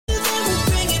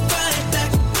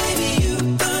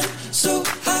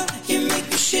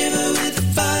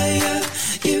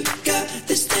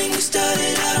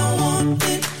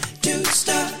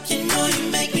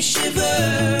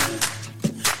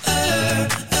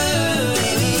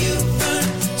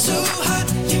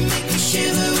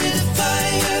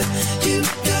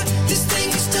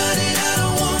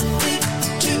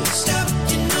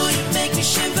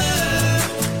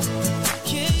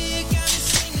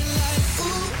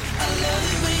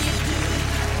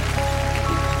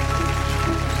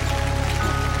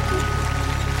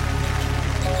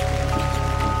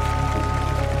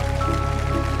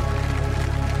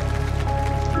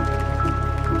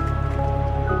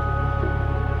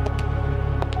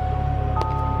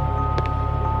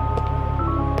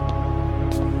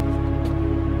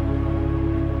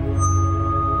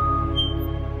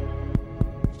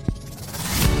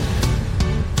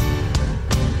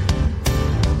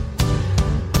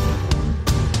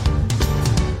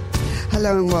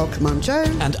Hello and welcome, I'm Jo.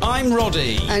 And I'm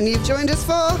Roddy. And you've joined us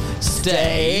for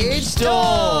Stage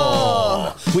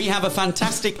Door. We have a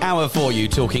fantastic hour for you,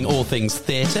 talking all things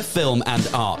theatre, film and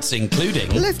arts,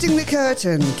 including... Lifting the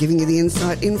Curtain, giving you the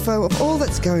inside info of all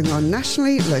that's going on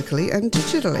nationally, locally and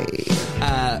digitally.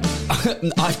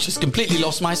 I've just completely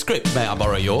lost my script. May I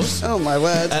borrow yours? Oh, my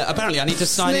word. Apparently I need to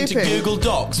sign into Google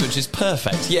Docs, which is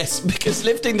perfect. Yes, because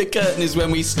Lifting the Curtain is when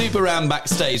we snoop around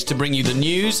backstage to bring you the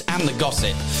news and the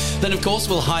gossip. Then, of course,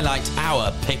 we'll highlight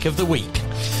our pick of the week.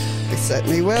 We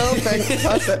certainly will. Thanks.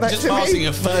 Pass that back just to me. passing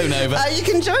a phone over. You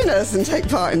can join us and take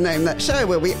part in Name That Show,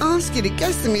 where we ask you to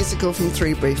guess the musical from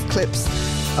 3 brief clips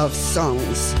of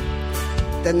songs.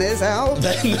 Then there's our...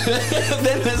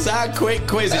 then there's our quick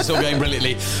quiz. It's all going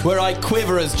brilliantly. Where I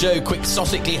quiver as Jo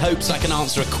quixotically hopes I can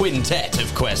answer a quintet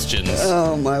of questions.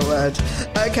 Oh, my word.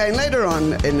 OK, and later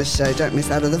on in the show, don't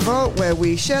miss Out of the Vault, where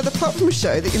we share the plot from a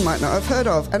show that you might not have heard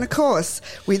of. And, of course,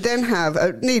 we then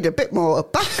need a bit more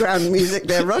background music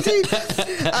there, Roddy.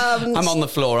 I'm on the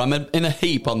floor. I'm in a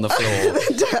heap on the floor.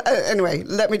 Anyway,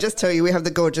 let me just tell you, we have the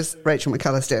gorgeous Rachel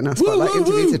McAllister in our Spotlight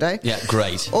interview today. Yeah,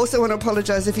 great. Also want to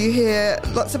apologise if you hear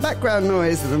lots of background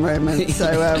noise at the moment.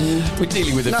 So we're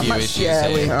dealing with a few issues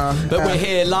here. We are. But we're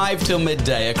here live till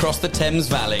midday across the Thames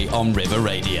Valley on River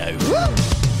Radio.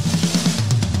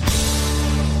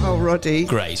 Oh, Roddy.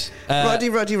 Great. Roddy.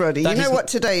 You know what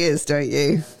today is, don't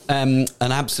you? An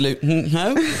absolute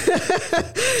no.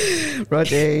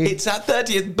 Roddy. It's our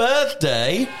 30th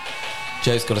birthday.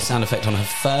 Jo's got a sound effect on her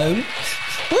phone.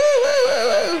 Woo, woo, woo,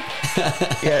 woo.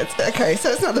 Yeah, okay,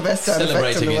 so it's not the best sound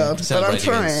effect in the world, but I'm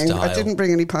trying. I didn't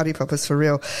bring any party poppers for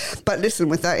real. But listen,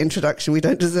 with that introduction, we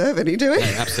don't deserve any, do we? No,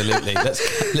 absolutely.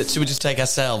 Should we just take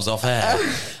ourselves off air?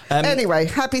 Anyway,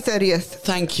 happy 30th.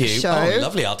 Thank you. Show. Oh,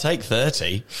 lovely. I'll take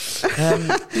 30.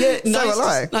 Yeah,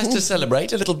 nice to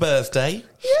celebrate a little birthday.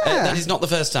 Yeah. That is not the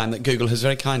first time that Google has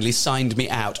very kindly signed me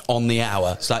out on the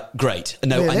hour. It's like, great.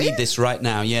 No, really? I need this right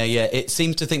now. Yeah. It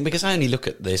seems to think, because I only look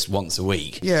at this once a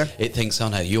week, it thinks, oh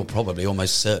no, you're probably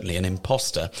almost certainly an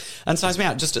imposter, and signs me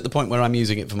out just at the point where I'm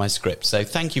using it for my script. So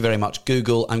thank you very much,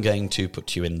 Google. I'm going to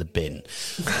put you in the bin.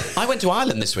 I went to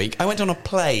Ireland this week. I went on a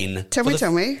plane. Tell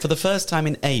me. For the first time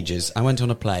in ages, I went on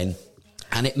a plane.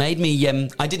 And it made me...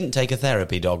 I didn't take a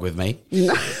therapy dog with me.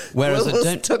 No. Whereas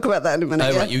we'll talk about that in a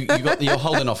minute. Oh, right. You're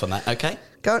holding off on that, okay?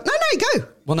 Go. No, go.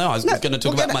 Well, no, I was going to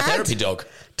talk about my therapy dog.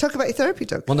 Talk about your therapy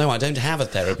dog. Well, no, I don't have a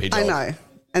therapy dog. I know.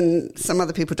 And some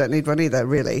other people don't need one either,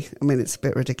 really. I mean, it's a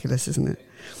bit ridiculous, isn't it?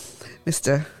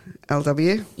 Mr.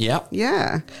 LW? Yeah.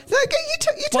 Yeah. So, you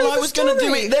tell well, I was going to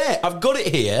do it there. I've got it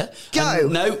here. Go.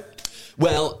 No.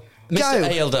 Well... Mr.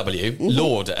 ALW,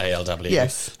 Lord ALW,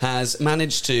 yes, has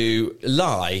managed to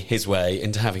lie his way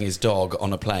into having his dog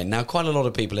on a plane. Now, quite a lot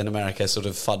of people in America sort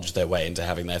of fudge their way into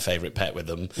having their favourite pet with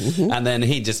them. And then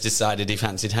he just decided he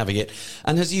fancied having it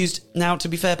and has used... Now, to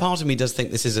be fair, part of me does think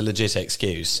this is a legit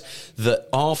excuse, that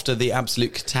after the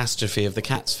absolute catastrophe of the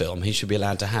Cats film, he should be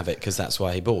allowed to have it because that's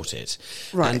why he bought it.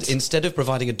 Right. And instead of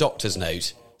providing a doctor's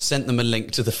note, sent them a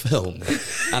link to the film,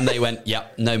 and they went,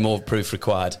 yep, no more proof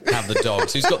required, have the dog.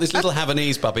 So he's got this little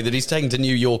Havanese puppy that he's taken to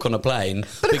New York on a plane.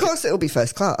 But of course it'll be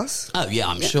first class. Oh yeah,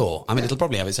 I'm sure. I mean, it'll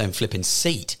probably have its own flipping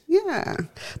seat. Yeah.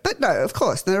 But no, of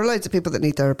course, there are loads of people that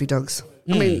need therapy dogs.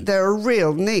 I mean, they're a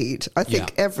real need. I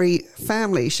think every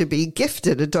family should be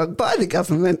gifted a dog by the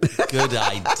government. Good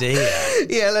idea.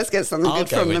 Yeah, let's get something good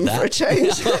from them for a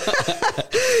change.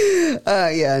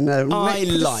 I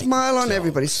like smile on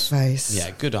everybody's face.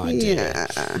 Yeah, good idea.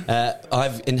 Yeah.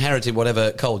 I've inherited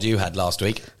whatever cold you had last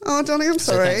week. Oh, darling, I'm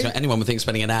sorry. Anyone would think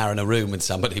spending an hour in a room with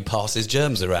somebody passes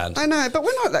germs around. I know, but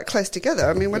we're not that close together.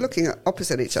 I mean, we're looking at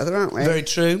opposite each other, aren't we? Very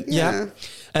true. Yeah.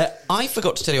 I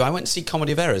forgot to tell you, I went to see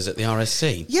Comedy of Errors at the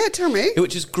RSC. Yeah, tell me.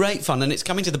 Which is great fun, and it's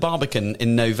coming to the Barbican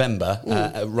in November,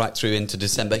 right through into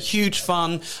December. Huge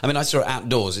fun. I mean, I saw it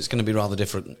outdoors. It's going to be rather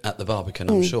different at the Barbican,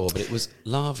 I'm sure, but it was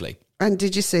lovely. And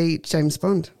did you see James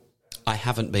Bond? I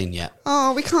haven't been yet.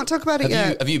 Oh, we can't talk about it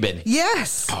yet. Have you been?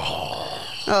 Yes.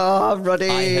 Oh, Roddy.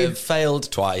 I have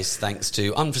failed twice thanks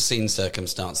to unforeseen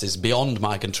circumstances beyond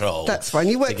my control. That's fine.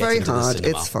 You work very hard.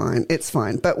 It's fine. It's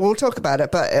fine. But we'll talk about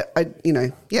it. But,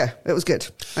 it was good.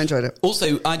 I enjoyed it.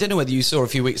 Also, I don't know whether you saw a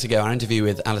few weeks ago our interview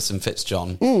with Alison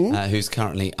Fitzjohn, who's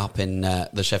currently up in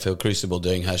the Sheffield Crucible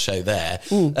doing her show there.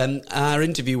 Our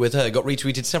interview with her got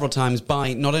retweeted several times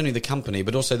by not only the company,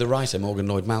 but also the writer, Morgan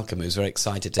Lloyd Malcolm, who's very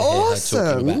excited to hear her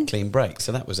talking about Clean Break.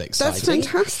 So that was exciting. That's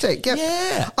fantastic.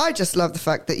 Yeah. I just love the fact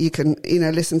fact that you can,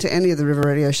 listen to any of the River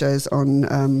Radio shows on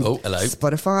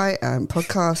Spotify and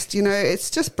podcast.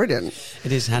 It's just brilliant.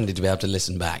 It is handy to be able to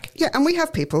listen back. Yeah, and we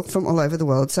have people from all over the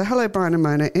world. So hello, Brian and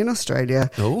Mona in Australia,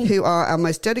 who are our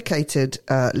most dedicated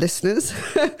listeners.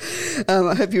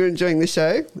 I hope you're enjoying the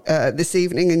show this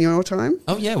evening in your time.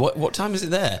 Oh, yeah. What time is it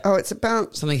there? Oh, it's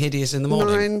about... Something hideous in the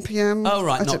morning. 9 p.m. Oh,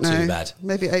 right. Not too bad.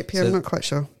 Maybe 8 p.m. So, not quite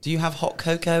sure. Do you have hot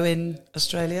cocoa in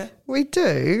Australia? We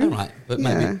do. Oh, right. But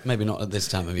maybe not at this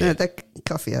time of year. No, they're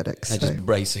coffee addicts. They're just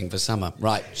bracing for summer.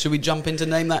 Right. Should we jump into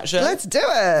Name That Show? Let's do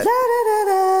it.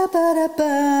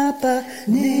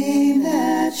 Name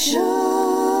That Show.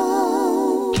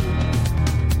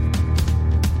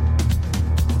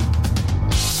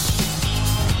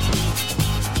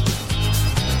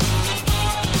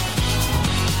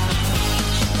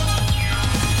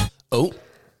 Oh.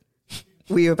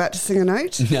 Were you about to sing a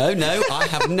note? No, I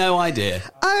have no idea.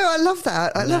 Oh, I love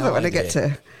that. I love it when I get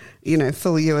to,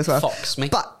 fool you as well. Fox me.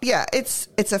 But yeah, it's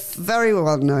a very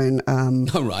well-known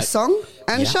song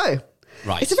and show.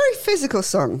 Right. It's a very physical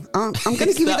song. I'm going to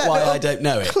give you that why I don't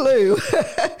know it? Clue.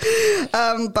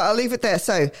 But I'll leave it there.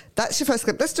 So that's your first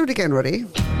clip. Let's do it again, Roddy.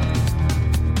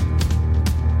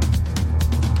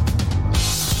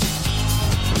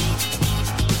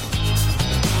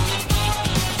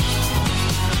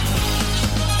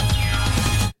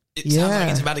 It sounds like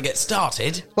it's about to get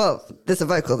started. Well, there's a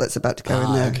vocal that's about to go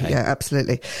in there. Okay. Yeah,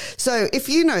 absolutely. So if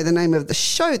you know the name of the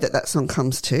show that song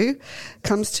comes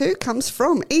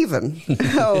from, even.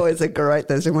 Oh, it's a great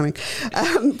Thursday morning.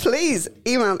 Please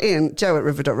email in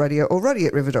joe@river.radio or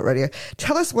roddy@river.radio.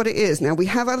 Tell us what it is. Now, we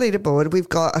have our leaderboard. We've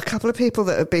got a couple of people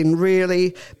that have been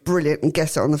really brilliant and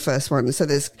guessed it on the first one. So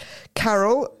there's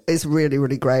Carol is really,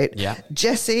 really great. Yeah.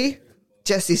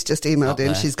 Jessie's just emailed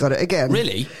in. She's got it again.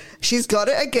 Really? She's got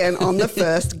it again on the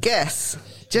first guess.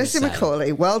 Jessie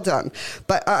McCauley, well done.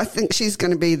 But I think she's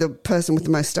going to be the person with the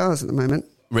most stars at the moment.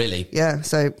 Really? Yeah.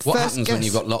 So what first happens guess. when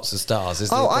you've got lots of stars? Is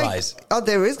there a prize?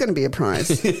 There is going to be a prize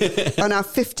on our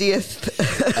 50th.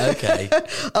 Okay.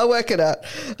 I'll work it out.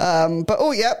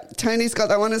 Tony's got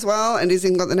that one as well, and he's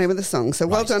even got the name of the song. So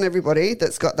well done, everybody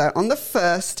that's got that on the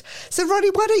first. So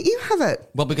Roddy, why don't you have it?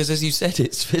 Well, because as you said,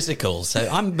 it's physical, so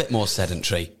I'm a bit more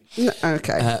sedentary. No,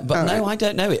 okay. I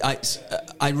don't know it.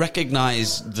 I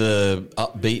recognise the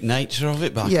upbeat nature of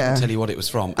it, but I can't tell you what it was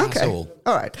from at all.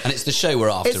 All right. And it's the show we're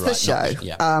after, right? It's the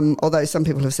show. Although some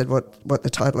people have said what the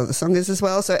title of the song is as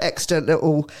well. So extra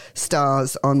little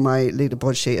stars on my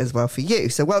leaderboard sheet as well for you.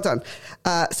 So well done.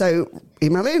 So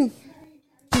email in.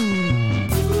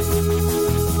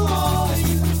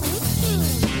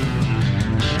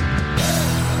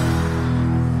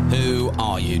 Who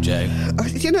are you, Joe?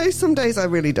 Some days I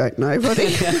really don't know, Roddy.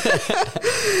 Who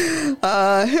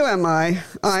am I?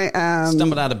 I am...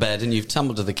 Stumbled out of bed and you've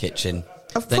tumbled to the kitchen.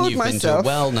 Then you've been to a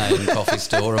well-known coffee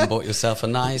store and bought yourself a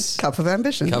nice... Cup of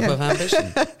ambition.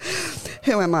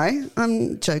 Who am I?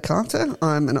 I'm Joe Carter.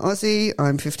 I'm an Aussie.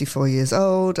 I'm 54 years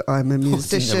old. I'm a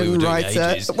musician,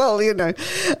 writer. Well,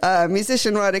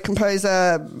 musician, writer,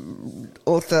 composer,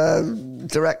 author,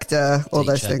 director, all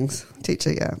those things.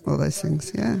 Teacher, yeah, all those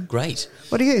things, yeah. Great.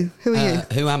 What are you? Who are you?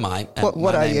 Who am I? What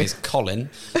my name is Colin.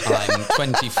 I'm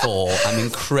 24. I'm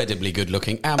incredibly good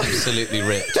looking, absolutely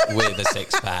ripped with a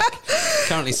six-pack.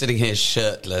 Currently sitting here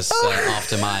shirtless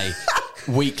after my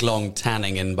week-long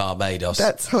tanning in Barbados.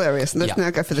 That's hilarious. Let's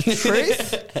now go for the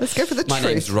truth. Let's go for the truth. My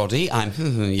name's Roddy. I'm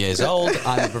years old.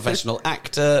 I'm a professional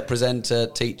actor, presenter,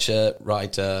 teacher,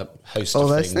 writer, host all of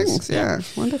those things. Yeah.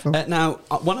 Wonderful. Now,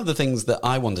 one of the things that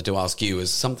I wanted to ask you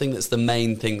is something that's the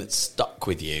main thing that stuck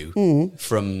with you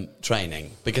from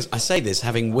training. Because I say this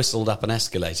having whistled up an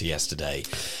escalator yesterday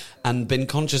and been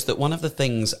conscious that one of the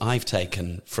things I've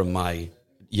taken from my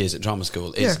years at drama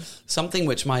school is something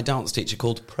which my dance teacher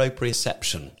called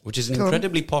proprioception, which is an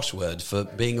incredibly posh word for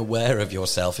being aware of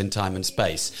yourself in time and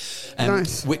space,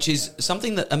 which is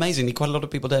something that amazingly quite a lot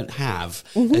of people don't have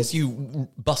as you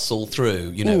bustle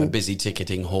through, a busy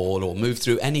ticketing hall or move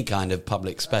through any kind of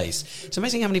public space. It's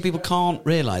amazing how many people can't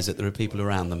realise that there are people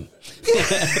around them.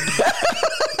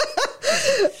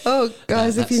 Oh,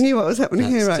 guys, if you knew what was happening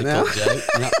here right now.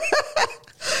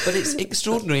 But it's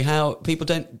extraordinary how people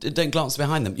don't glance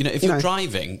behind them. If you're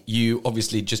driving, you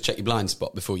obviously just check your blind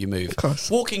spot before you move. Of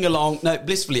course. Walking along,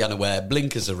 blissfully unaware,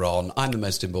 blinkers are on. I'm the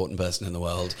most important person in the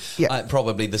world. Yeah.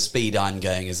 Probably the speed I'm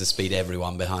going is the speed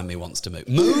everyone behind me wants to move.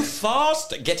 Move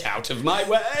fast! Get out of my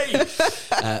way!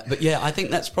 But yeah, I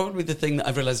think that's probably the thing that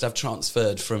I've realised I've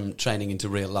transferred from training into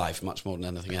real life much more than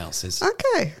anything else is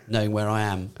knowing where I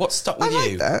am. What's stuck with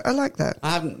you? I like that.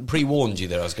 I haven't pre-warned you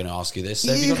that I was going to ask you this.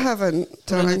 So you haven't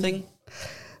done anything?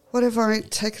 What have I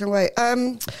taken away?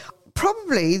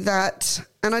 Probably that,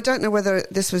 and I don't know whether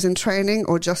this was in training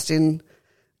or just in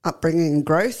upbringing and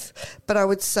growth, but I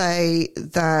would say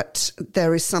that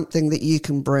there is something that you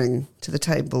can bring to the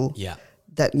table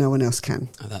that no one else can.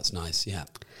 Oh, that's nice, yeah.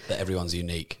 That everyone's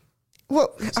unique.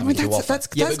 Well, I mean, that's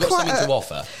we've got quite something to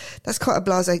offer. That's quite a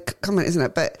blasé comment, isn't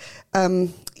it? But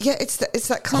it's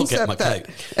that concept. I'll get my coat.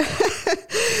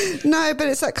 No, but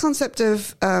it's that concept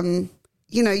of only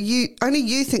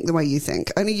you think the way you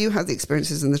think. Only you have the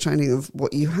experiences and the training of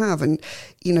what you have, and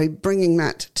bringing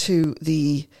that to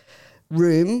the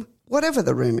room, whatever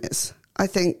the room is. I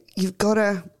think you've got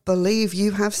to believe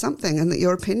you have something and that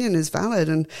your opinion is valid.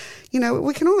 And,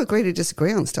 we can all agree to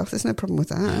disagree on stuff. There's no problem with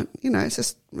that. Yeah. It's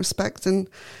just respect and,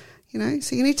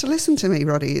 so you need to listen to me,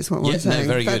 Roddy, is what I'm saying.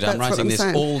 No, very good. I'm writing this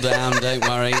all down. Don't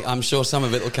worry. I'm sure some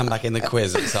of it will come back in the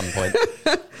quiz at some point.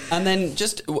 And then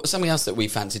just something else that we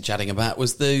fancied chatting about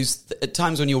was those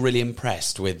times when you're really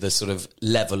impressed with the sort of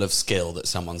level of skill that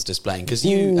someone's displaying. Because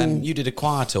you did a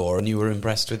choir tour and you were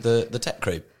impressed with the tech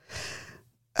crew.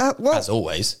 Well, as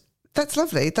always. That's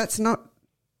lovely. That's not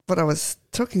what I was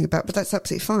talking about, but that's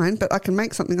absolutely fine. But I can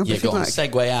make something up if you like.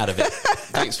 Segue out of it.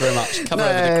 Thanks very much. Cover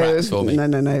over the cracks for me.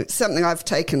 No. Something I've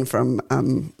taken from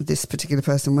this particular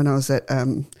person when I was at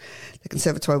the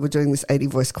Conservatoire. We're doing this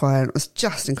 80-voice choir, and it was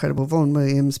just incredible. Vaughan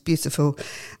Williams, beautiful.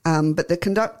 But the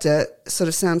conductor sort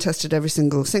of sound tested every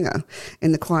single singer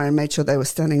in the choir and made sure they were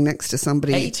standing next to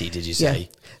somebody. 80, did you say?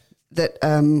 Yeah,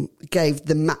 that gave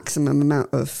the maximum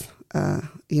amount of,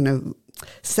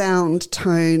 sound,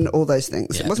 tone, all those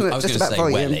things. Yeah, it wasn't just about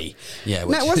volume. Welly. Yeah,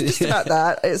 no, it wasn't just about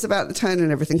that. It's about the tone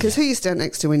and everything. Because who you stand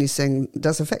next to when you sing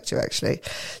does affect you, actually.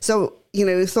 So,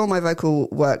 with all my vocal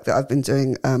work that I've been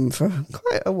doing for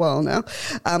quite a while now,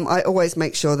 I always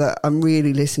make sure that I'm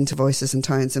really listening to voices and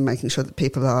tones and making sure that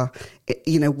people are,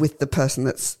 with the person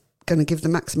that's going to give the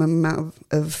maximum amount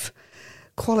of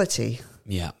quality.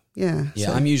 Yeah. Yeah.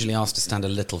 So. I'm usually asked to stand a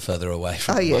little further away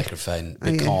from the microphone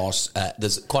because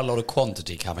there's quite a lot of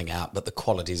quantity coming out, but the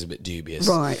quality is a bit dubious.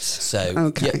 Right. So,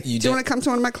 okay. Do you want to come to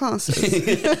one of my classes?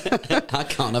 I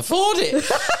can't afford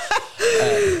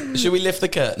it. Should we lift the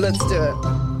curtain? Let's do it.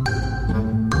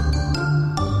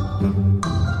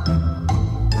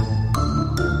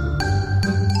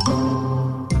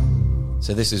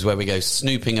 So this is where we go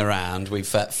snooping around. We've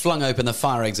flung open the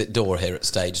fire exit door here at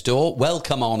Stage Door.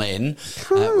 Welcome on in.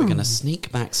 We're going to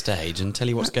sneak backstage and tell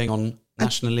you what's going on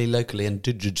nationally, locally and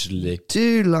digitally.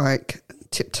 Do like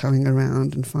tiptoeing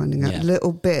around and finding out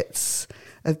little bits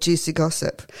of juicy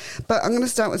gossip. But I'm going to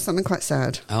start with something quite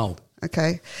sad. Oh.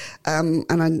 Okay. And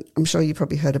I'm sure you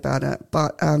probably heard about it.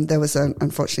 But there was,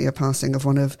 unfortunately, a passing of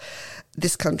one of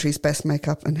this country's best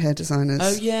makeup and hair designers.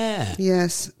 Oh, yeah.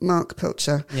 Yes, Mark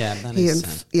Pilcher. Yeah, that is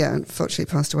sad. Unfortunately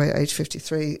passed away at age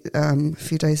 53 a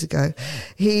few days ago.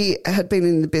 He had been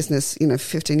in the business,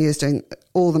 15 years doing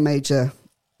all the major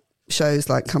shows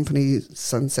like Company,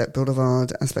 Sunset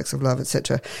Boulevard, Aspects of Love,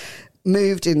 etc.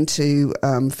 Moved into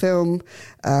film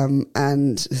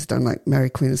and has done like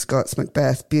Mary Queen of Scots,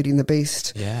 Macbeth, Beauty and the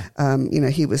Beast. Yeah.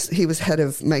 He was head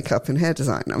of makeup and hair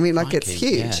design. I mean, it's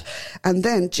huge. Yeah. And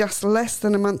then just less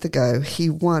than a month ago, he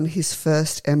won his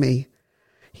first Emmy.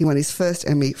 He won his first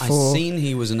Emmy for... I've seen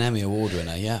he was an Emmy Award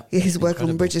winner, yeah. His work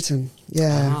on Bridgerton,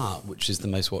 yeah. Which is the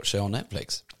most watched show on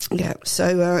Netflix. Yeah,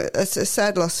 so it's a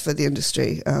sad loss for the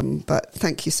industry, but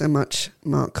thank you so much,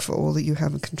 Mark, for all that you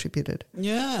have contributed.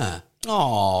 Yeah.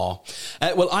 Oh,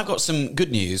 well, I've got some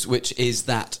good news, which is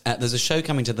that there's a show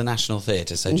coming to the National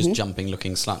Theatre, so just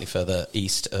looking slightly further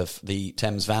east of the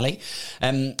Thames Valley.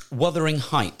 Wuthering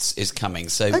Heights is coming.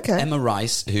 So Emma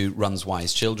Rice, who runs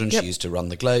Wise Children, she used to run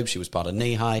The Globe, she was part of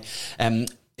Knee High.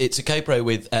 It's a co-pro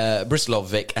with Bristol of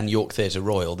Vic and York Theatre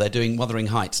Royal. They're doing Wuthering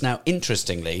Heights. Now,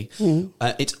 interestingly,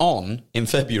 it's on in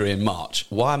February and March.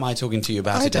 Why am I talking to you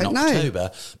about it in October?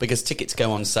 Because tickets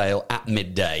go on sale at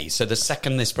midday. So the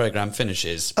second this programme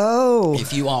finishes,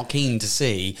 if you are keen to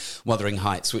see Wuthering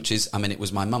Heights, which is, it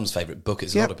was my mum's favourite book.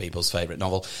 It's a lot of people's favourite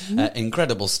novel.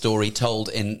 Incredible story told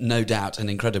in, no doubt, an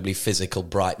incredibly physical,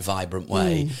 bright, vibrant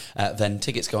way. Then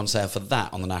tickets go on sale for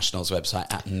that on the National's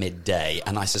website at midday.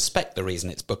 And I suspect the reason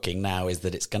it's booking now is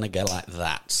that it's going to go like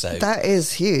that. So that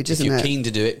is huge, isn't it? If you're keen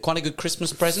to do it, quite a good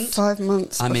Christmas present. 5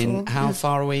 months before. How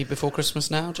far are we before Christmas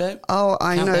now, Jo? Oh,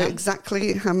 I know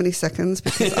exactly how many seconds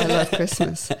because I love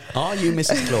Christmas. Are you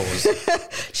Mrs. Claus?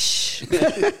 Shh.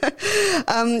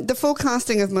 The full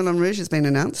casting of Moulin Rouge has been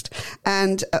announced,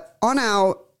 and on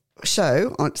our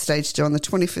show on Stage Door on the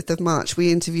 25th of March,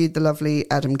 we interviewed the lovely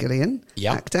Adam Gillian,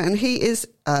 actor, and he is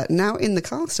now in the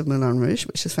cast of Moulin Rouge,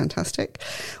 which is fantastic.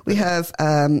 We have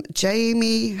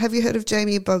Jamie. Have you heard of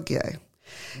Jamie Boggio?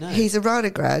 No. He's a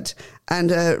RADA grad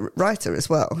and a writer as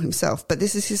well himself, but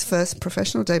this is his first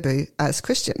professional debut as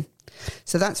Christian.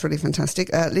 So that's really fantastic.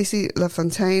 Lucy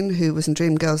LaFontaine, who was in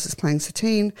Dreamgirls, is playing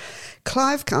Satine.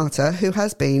 Clive Carter, who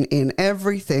has been in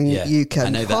everything you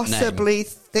can possibly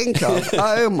think of.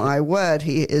 Oh, my word.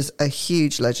 He is a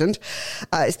huge legend.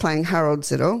 Is playing Harold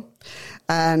Ziddle.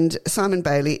 And Simon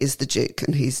Bailey is the Duke,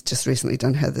 and he's just recently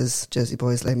done Heather's, Jersey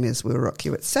Boys, Les Mis, We'll Rock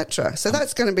You, etc. So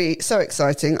that's going to be so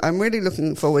exciting. I'm really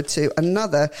looking forward to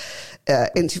another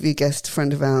interview guest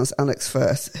friend of ours, Alex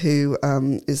Firth, who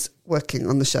is working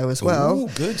on the show as well. Oh,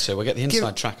 good. So we'll get the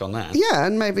inside track on that. Yeah,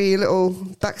 and maybe a little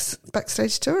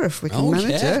backstage tour if we can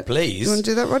manage it. Please. You want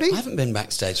to do that, Roddy? I haven't been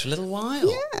backstage for a little while.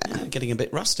 Yeah. Getting a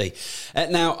bit rusty.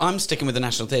 Now, I'm sticking with the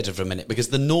National Theatre for a minute because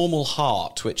The Normal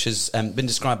Heart, which has been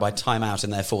described by Time Out in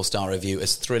their 4-star review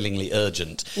as thrillingly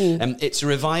urgent. It's a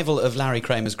revival of Larry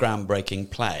Kramer's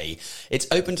groundbreaking play. It's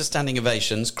open to standing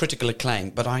ovations, critical acclaim,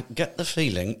 but I get the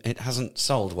feeling it hasn't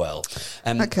sold well.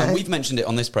 And we've mentioned it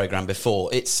on this programme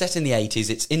before. It's set in the 80s,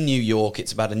 it's in New York,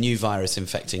 it's about a new virus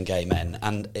infecting gay men,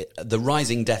 and the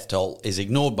rising death toll is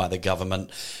ignored by the government.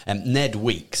 Ned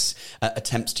Weeks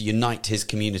attempts to unite his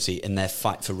community in their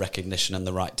fight for recognition and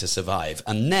the right to survive.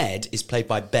 And Ned is played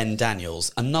by Ben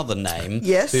Daniels, another name,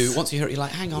 who, once you hear it, you're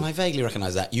like, hang on, I vaguely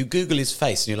recognise that. You Google his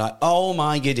face and you're like, oh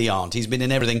my giddy aunt, he's been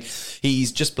in everything.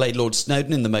 He's just played Lord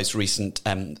Snowdon in the most recent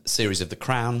series of The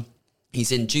Crown.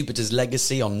 He's in Jupiter's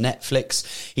Legacy on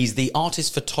Netflix. He's the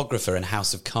artist photographer in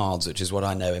House of Cards, which is what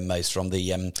I know him most from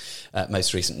the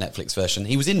most recent Netflix version.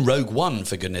 He was in Rogue One,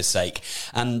 for goodness sake.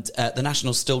 And the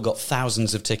National's still got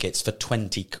thousands of tickets for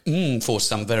 20, for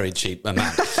some very cheap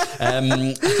amount.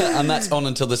 And that's on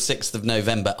until the 6th of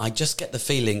November. I just get the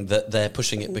feeling that they're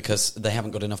pushing it because they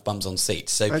haven't got enough bums on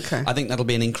seats. So I think that'll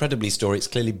be an incredibly story. It's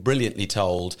clearly brilliantly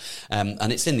told.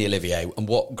 And it's in the Olivier. And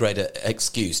what greater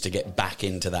excuse to get back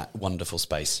into that wonderful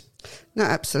space. No,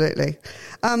 absolutely.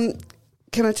 Can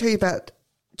I tell you about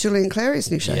Julian Clary's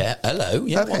new show? Yeah, hello.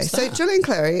 Yeah, okay, what's so that? Julian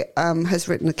Clary has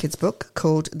written a kid's book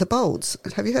called The Bolds.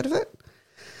 Have you heard of it?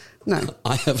 No.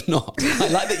 I have not. I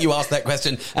like that you asked that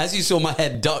question as you saw my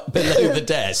head duck below the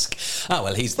desk. Oh,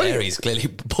 well, he's there. He's clearly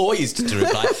poised to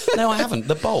reply. No, I haven't.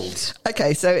 The Bolds.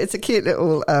 Okay, so it's a cute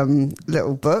little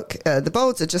book. The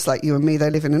Bolds are just like you and me.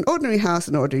 They live in an ordinary house,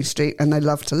 an ordinary street, and they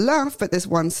love to laugh, but there's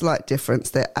one slight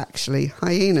difference. They're actually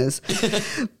hyenas.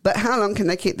 But how long can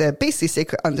they keep their beastly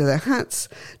secret under their hats?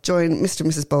 Join Mr.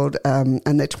 and Mrs. Bold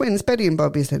and their twins, Betty and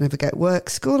Bobby, as they navigate work,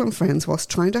 school and friends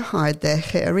whilst trying to hide their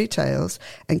hairy tails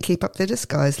and keep up their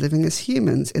disguise living as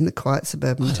humans in the quiet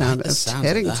suburban town of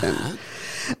Teddington.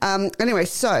 Anyway,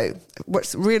 so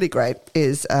what's really great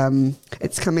is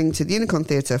it's coming to the Unicorn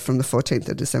Theatre from the 14th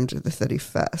of December to the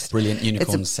 31st. Brilliant.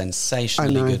 Unicorn,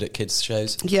 sensationally good at kids'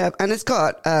 shows. Yeah, and it's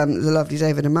got the lovely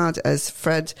David Ahmad as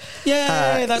Fred.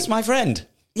 Yeah, that's my friend.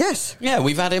 Yes. Yeah,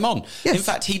 we've had him on. Yes. In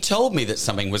fact, he told me that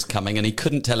something was coming and he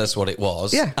couldn't tell us what it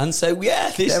was. Yeah. And so,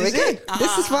 this is it.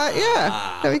 This is why,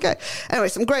 there we go. Anyway,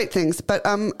 some great things. But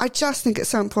I just think it's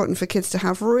so important for kids to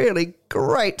have really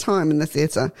great time in the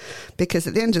theatre because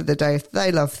at the end of the day, if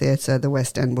they love theatre, the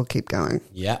West End will keep going.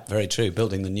 Yeah, very true.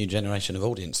 Building the new generation of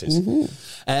audiences.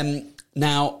 Mm-hmm.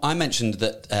 Now, I mentioned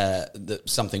that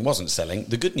something wasn't selling.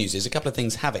 The good news is a couple of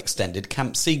things have extended.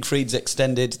 Camp Siegfried's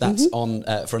extended. That's on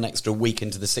for an extra week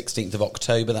into the 16th of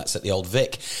October. That's at the Old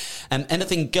Vic. And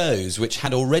Anything Goes, which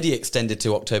had already extended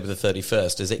to October the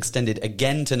 31st, has extended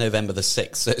again to November the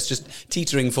 6th. So it's just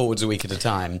teetering forwards a week at a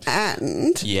time.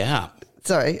 And... yeah.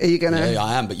 Sorry, are you going to... No,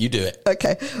 I am, but you do it.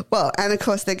 Okay. Well, and of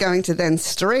course, they're going to then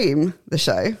stream the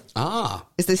show. Ah.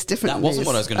 Is this different That wasn't news?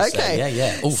 what I was going to say.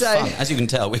 Yeah. Oh, so, fun. As you can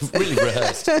tell, we've really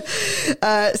rehearsed.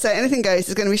 So Anything Goes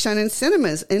is going to be shown in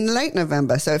cinemas in late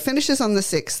November. So it finishes on the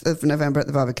 6th of November at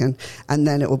the Barbican, and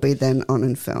then it will be then on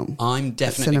in film. I'm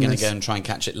definitely going to go and try and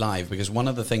catch it live, because one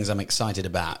of the things I'm excited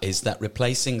about is that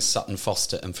replacing Sutton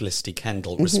Foster and Felicity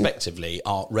Kendall, respectively,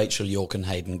 are Rachel York and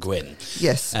Hayden Gwynn.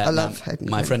 Yes, I love Hayden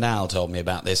Gwynn. My friend Al told me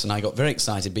about this, and I got very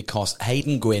excited because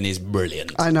Hayden Gwynn is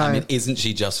brilliant. I know. I mean, isn't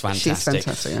she just fantastic? She's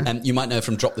fantastic, yeah. You might know her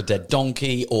from Drop the Dead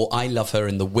Donkey, or I love her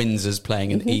in The Windsors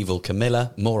playing an evil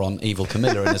Camilla. More on evil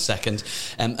Camilla in a second.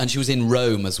 And she was in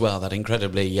Rome as well, that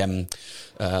incredibly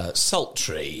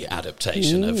sultry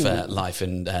adaptation of life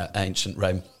in ancient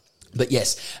Rome. But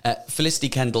yes, Felicity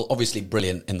Kendall, obviously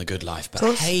brilliant in The Good Life,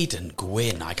 but Hayden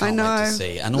Gwynn, I can't wait to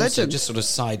see. And also just sort of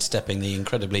sidestepping the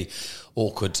incredibly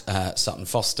awkward Sutton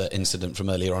Foster incident from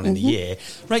earlier on in the year.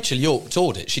 Rachel York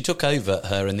toured it. She took over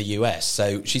her in the US,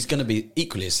 so she's going to be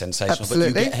equally as sensational.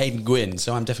 Absolutely. But you get Hayden Gwynn,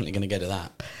 so I'm definitely going to go to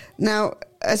that. Now,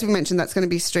 as we mentioned, that's going to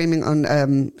be streaming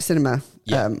on cinema.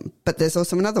 Yeah. But there's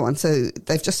also another one. So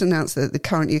they've just announced that the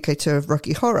current UK tour of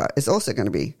Rocky Horror is also going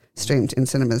to be streamed in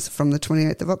cinemas from the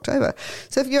 28th of October.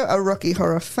 So if you're a Rocky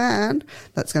Horror fan,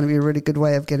 that's going to be a really good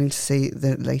way of getting to see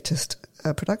the latest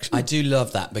production. I do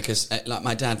love that because, like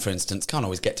my dad, for instance, can't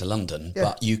always get to London,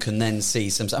 but you can then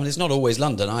see some. I mean, it's not always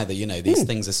London either. You know, these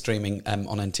things are streaming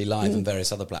on NT Live and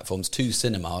various other platforms to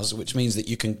cinemas, which means that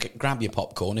you can grab your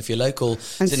popcorn if your local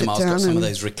cinema's got some of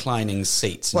those reclining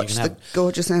seats. And watch you can the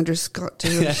gorgeous Andrew Scott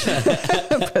do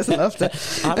present after.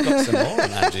 I've got some more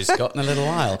on Andrew Scott in a little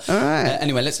while. All right.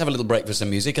 Anyway, let's have a little break for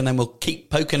some music, and then we'll keep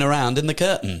poking around in the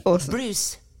curtain. Awesome.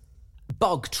 Bruce,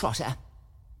 bog trotter.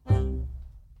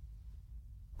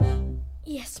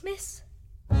 Yes, miss?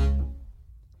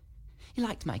 You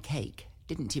liked my cake,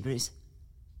 didn't you, Bruce?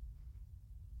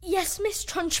 Yes, Miss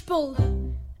Trunchbull.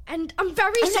 And I'm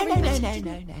very sorry. No. but I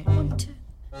didn't want to.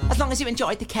 As long as you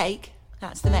enjoyed the cake,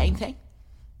 that's the main thing.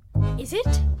 Is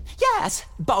it? Yes,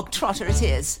 bog trotter it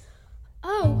is.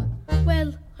 Oh,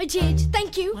 well, I did.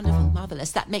 Thank you. Wonderful,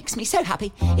 marvellous. That makes me so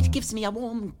happy. It gives me a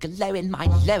warm glow in my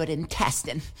lower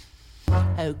intestine.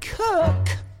 Oh,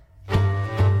 cook.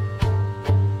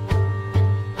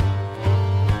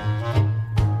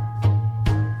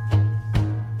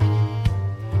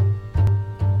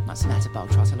 What's the matter, bog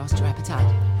trotter? Lost your appetite?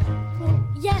 Well,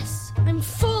 yes, I'm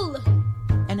full.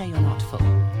 Oh, no, you're not full.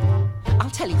 I'll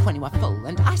tell you when you are full,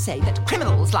 and I say that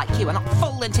criminals like you are not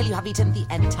full until you have eaten the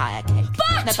entire cake.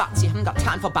 But! No buts, you haven't got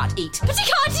time for but eat. But he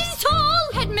can't eat it all!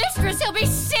 Headmistress, he'll be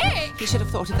sick! He should have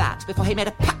thought of that before he made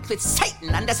a pact with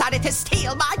Satan and decided to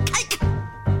steal my cake.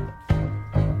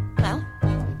 Well,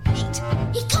 eat.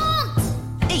 He can't!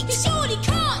 Eat. He surely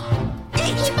can't!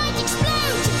 Eat. He might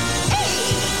explode!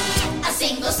 Eat. A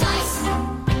single slice,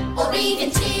 or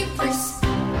even two, Bruce,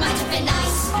 might have been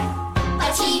nice,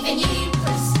 but even you,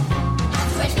 Bruce, have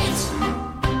to admit,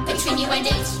 between you and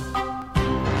it,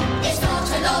 there's not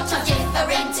a lot of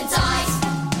difference in size.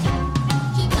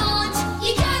 He can't,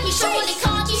 he surely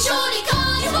can't,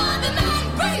 you are the man,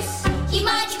 Bruce, he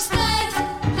might explode,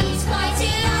 he's quite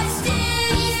elastic,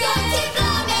 he's got to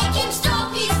blow, make him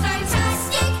stop, he's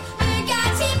fantastic, look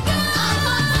at him go, I'm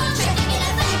on tricking in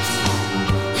effect,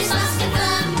 this must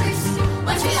confirm, Bruce,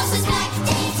 what we all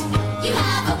suspected, you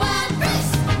have a word,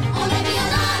 Bruce, or maybe a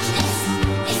largeness,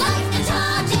 is like the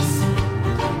TARDIS,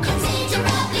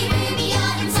 considerably roomier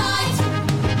inside,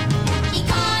 he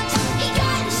can't,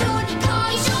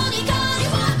 surely can't, you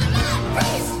are the man,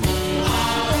 Bruce,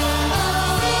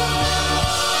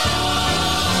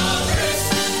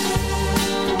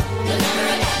 you'll never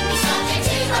again be subject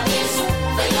to abuse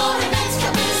for your immense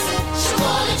caprice. Show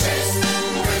all the truth,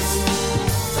 Bruce.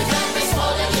 With every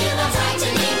swallow you are trying to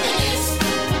leave the news.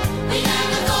 We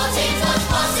never thought it was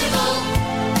possible,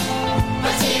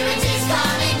 but here it is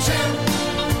coming true.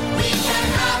 We can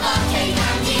have our cake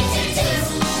and eat it too.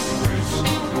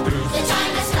 The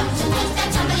time has come to put that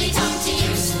tumbly tongue to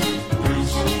use.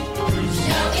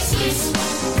 No excuse,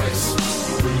 Bruce.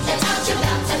 Get out your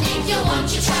belt and leave your want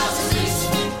your trousers loose.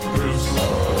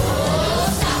 Oh,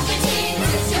 stop it in,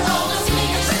 Bruce. You're almost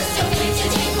doing a truth. You're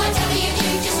fidgeting. Whatever you do,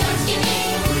 just don't give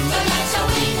in. Don't let your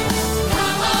win.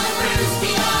 Come on, Bruce,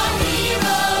 be our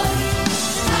hero.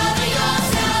 Cover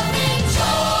yourself in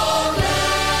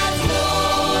chocolate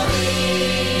glory.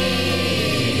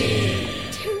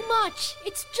 Too much.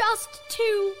 It's just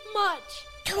too much.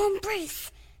 Come on,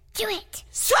 Bruce. Do it.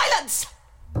 Silence!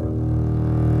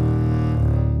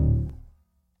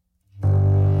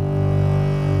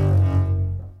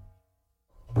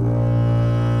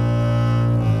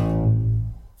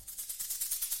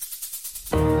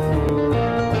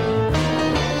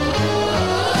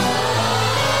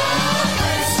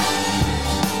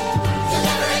 You'll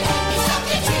never again be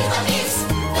subject to abuse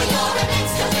for your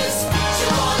immense caboose.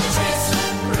 Show all the truth,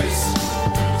 Bruce.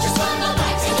 Just one more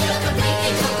bite and you're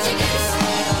completely cooked to goose.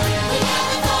 We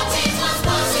never thought it was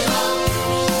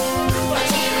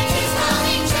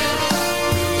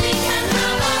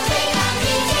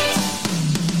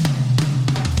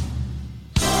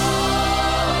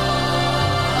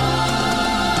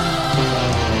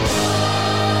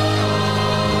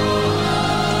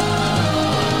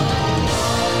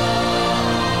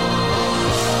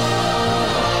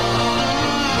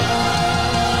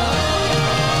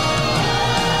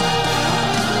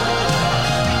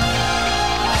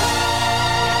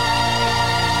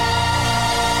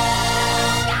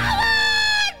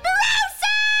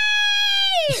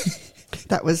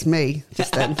That was me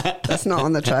just then. That's not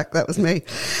on the track. That was me.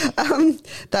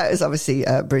 That is obviously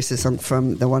Bruce's song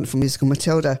from the wonderful musical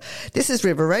Matilda. This is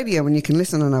River Radio, and you can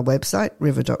listen on our website,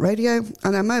 river.radio,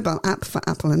 on our mobile app for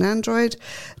Apple and Android.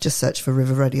 Just search for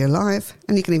River Radio Live,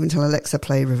 and you can even tell Alexa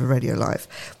play River Radio Live.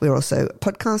 We're also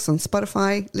podcasts on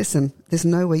Spotify. Listen, there's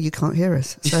nowhere you can't hear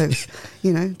us. So,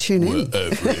 tune in.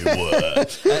 We're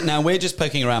everywhere. Now, we're just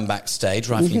poking around backstage,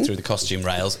 rifling through the costume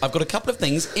rails. I've got a couple of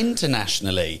things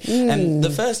internationally. And the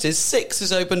first is Six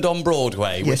has opened on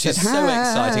Broadway, which is so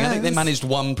exciting. I think they managed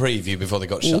one preview before they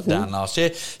got shut down last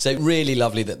year. So really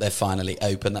lovely that they're finally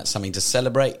open. That's something to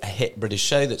celebrate. A hit British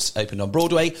show that's opened on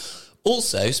Broadway.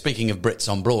 Also, speaking of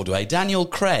Brits on Broadway, Daniel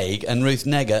Craig and Ruth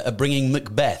Negga are bringing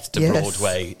Macbeth to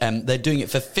Broadway. They're doing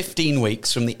it for 15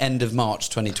 weeks from the end of March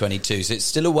 2022, so it's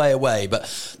still a way away, but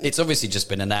it's obviously just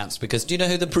been announced because do you know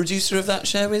who the producer of that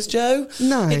show is, Joe?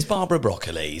 No. It's Barbara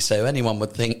Broccoli, so anyone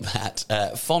would think that,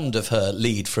 fond of her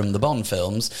lead from the Bond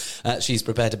films, she's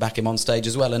prepared to back him on stage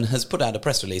as well and has put out a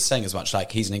press release saying as much,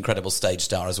 like he's an incredible stage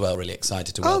star as well, really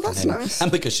excited to welcome him. Nice.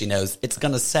 And because she knows it's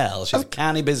going to sell. She's a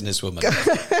canny businesswoman.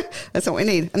 That's what we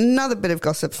need. Another bit of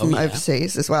gossip from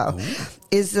overseas as well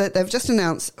is that they've just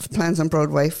announced plans on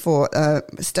Broadway for a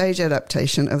stage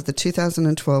adaptation of the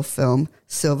 2012 film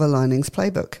Silver Linings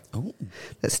Playbook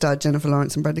that starred Jennifer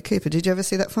Lawrence and Bradley Cooper. Did you ever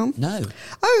see that film? No.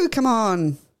 Oh, come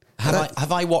on.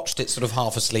 Have I watched it sort of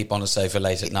half asleep on a sofa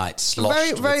late at night?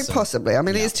 Very possibly. I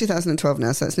mean, it is 2012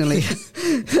 now, so it's nearly...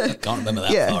 I can't remember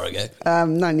that far ago.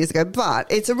 9 years ago. But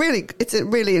it's a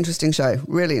really interesting show,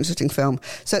 really interesting film.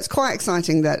 So it's quite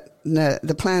exciting that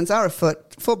the plans are afoot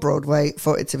for Broadway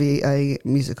for it to be a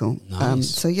musical.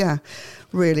 Nice.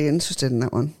 Really interested in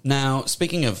that one. Now,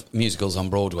 speaking of musicals on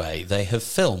Broadway, they have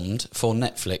filmed for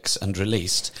Netflix and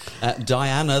released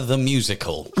Diana the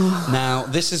Musical. Now,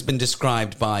 this has been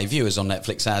described by viewers on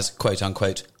Netflix as, quote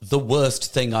unquote, the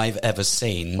worst thing I've ever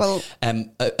seen. Well,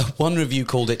 one review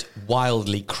called it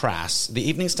wildly crass. The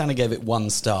Evening Standard gave it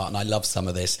 1 star, and I love some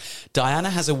of this. Diana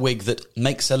has a wig that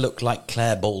makes her look like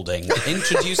Claire Balding,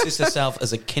 introduces herself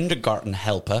as a kindergarten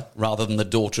helper rather than the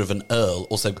daughter of an earl.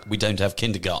 Also, we don't have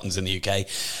kindergartens in the UK.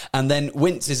 And then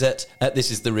winces at, this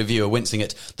is the reviewer wincing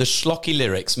at, the schlocky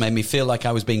lyrics made me feel like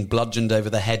I was being bludgeoned over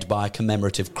the head by a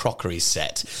commemorative crockery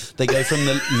set. They go from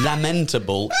the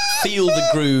lamentable, feel the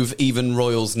groove, even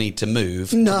royals need to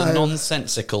move, to the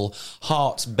nonsensical,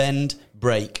 hearts bend,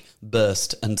 break,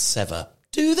 burst and sever.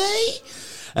 Do they?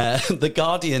 The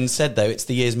Guardian said, though, it's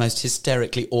the year's most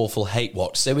hysterically awful hate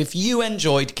watch. So if you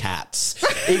enjoyed Cats,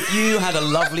 if you had a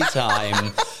lovely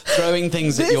time throwing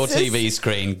things at your TV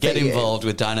screen, get involved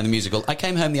with Diana the Musical. I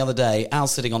came home the other day, Al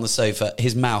sitting on the sofa,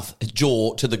 his mouth,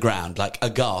 jaw to the ground, like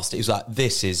aghast. It was like,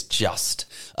 this is just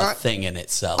a thing in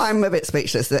itself. I'm a bit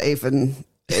speechless that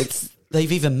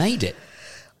They've even made it.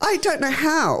 I don't know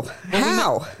how.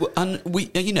 How?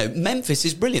 Memphis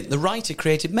is brilliant. The writer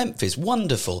created Memphis.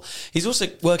 Wonderful. He's also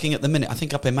working at the minute, I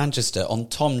think up in Manchester, on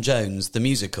Tom Jones, the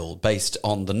musical, based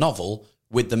on the novel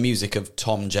with the music of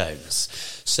Tom Jones.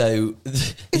 So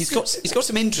he's got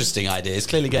some interesting ideas.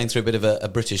 Clearly going through a bit of a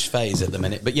British phase at the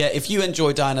minute. But yeah, if you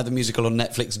enjoy Diana the Musical on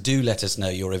Netflix, do let us know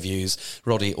your reviews.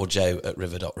 Roddy or Joe at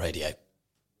river.radio.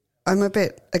 I'm a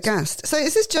bit aghast. So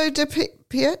is this Joe Di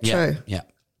Pietro? Yeah.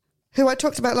 Who I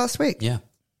talked about last week? Yeah.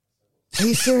 Are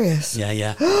you serious?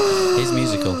 Yeah. His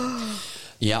musical.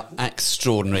 Yeah,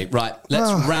 extraordinary. Right,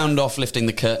 let's round off lifting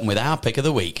the curtain with our pick of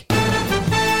the week.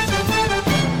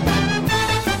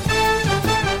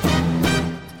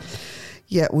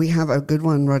 Yeah, we have a good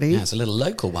one, Roddy. Yeah, it's a little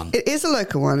local one. It is a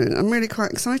local one, and I'm really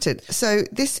quite excited. So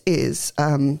this is,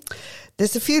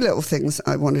 there's a few little things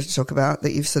I wanted to talk about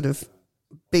that you've sort of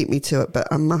beat me to it, but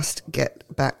I must get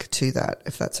back to that,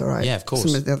 if that's all right. Yeah, of course.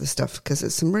 Some of the other stuff, because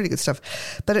it's some really good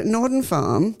stuff. But at Norden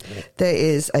Farm, there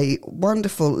is a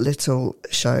wonderful little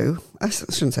show, I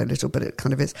shouldn't say little, but it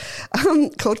kind of is,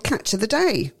 called Catch of the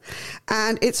Day.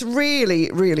 And it's really,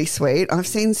 really sweet. I've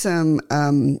seen some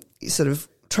sort of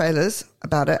trailers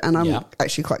about it, and I'm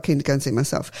actually quite keen to go and see it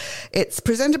myself. It's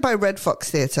presented by Red Fox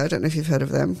Theatre. I don't know if you've heard of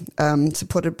them.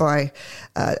 Supported by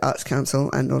Arts Council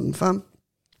and Norden Farm.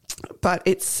 But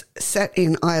it's set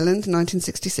in Ireland,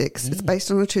 1966. It's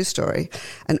based on a true story.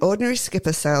 An ordinary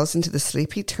skipper sails into the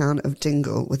sleepy town of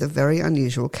Dingle with a very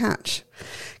unusual catch.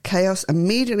 Chaos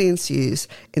immediately ensues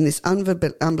in this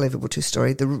unbelievable true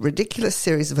story. The ridiculous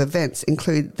series of events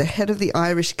include the head of the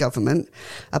Irish government,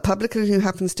 a publican who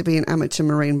happens to be an amateur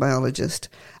marine biologist,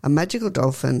 a magical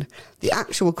dolphin, the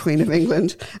actual Queen of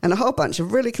England, and a whole bunch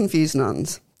of really confused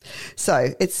nuns.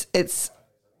 So it's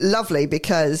lovely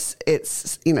because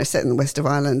it's, set in the west of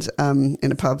Ireland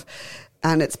in a pub,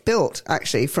 and it's built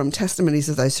actually from testimonies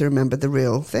of those who remember the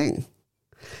real thing.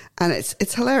 And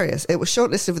it's hilarious. It was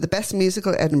shortlisted for the Best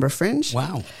Musical at Edinburgh Fringe.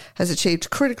 Wow. Has achieved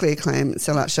critically acclaimed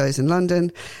sellout shows in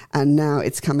London, and now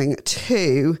it's coming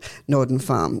to Northern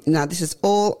Farm. Now, this is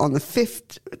all on the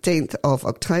 15th of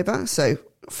October, so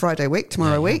Friday week,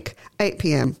 tomorrow week, 8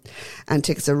 p.m. And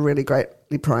tickets are really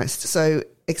greatly priced. So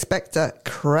expect a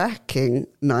cracking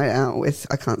night out with,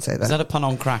 I can't say that. Is that a pun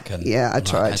on Kraken? Yeah, I Right,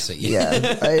 tried. I see. Yeah,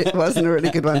 it wasn't a really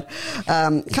good one.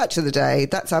 Catch of the day.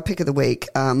 That's our pick of the week.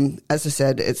 As I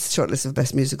said, it's shortlisted for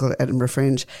Best Musical at Edinburgh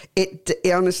Fringe. It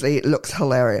honestly looks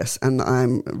hilarious, and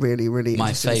I'm really, really My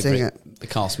interested in seeing it. favourite, the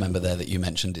cast member there that you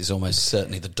mentioned, is almost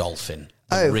certainly the dolphin.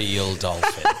 The real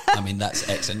dolphin. I mean, that's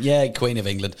excellent. Yeah, Queen of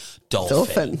England,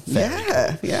 dolphin. Very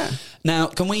Yeah, cool. yeah. Now,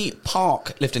 can we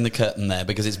park lifting the curtain there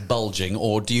because it's bulging,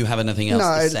 or do you have anything else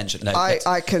essential? No,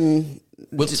 I can.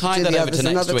 We'll tie do that the over to others next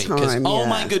another week. 'Cause, time, oh yeah.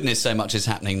 my goodness, so much is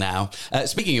happening now.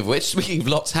 Speaking of which, speaking of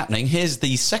lots happening, here's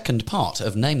the second part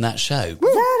of Name That Show.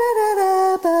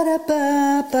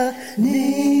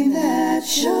 Name that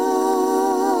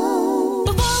show.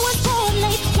 Before I was born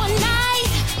late one night,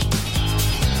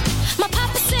 my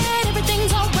papa said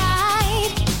everything's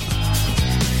alright.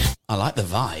 I like the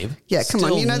vibe. Yeah, come on,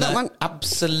 Still you know that one?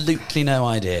 Absolutely no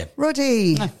idea.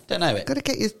 Roddy. No, don't know it. Got to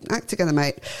get your act together,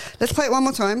 mate. Let's play it one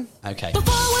more time. Okay.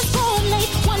 Before I was born late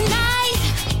one night,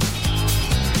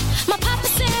 my papa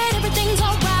said everything's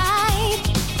alright.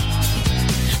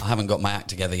 I haven't got my act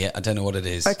together yet. I don't know what it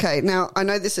is. Okay, now I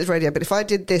know this is radio, but if I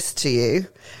did this to you,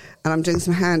 and I'm doing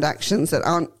some hand actions that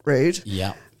aren't rude,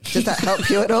 Yeah. does that help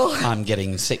you at all? I'm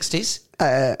getting 60s.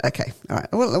 Okay, all right.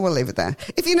 We'll leave it there.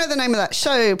 If you know the name of that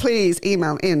show, please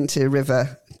email in to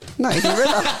River. No,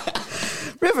 River.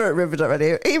 River at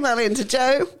river.radio. Email in to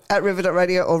Joe at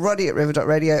river.radio or Roddy at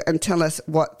river.radio and tell us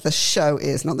what the show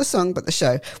is. Not the song, but the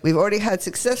show. We've already had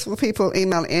successful people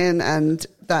email in, and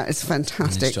that is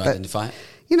fantastic. Managed to But, identify it.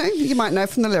 you know, you might know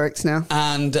from the lyrics now.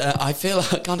 And I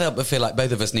can't help but feel like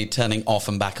both of us need turning off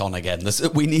and back on again.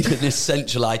 We need an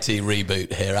essential IT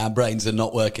reboot here. Our brains are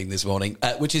not working this morning,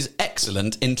 which is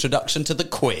excellent introduction to the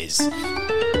quiz.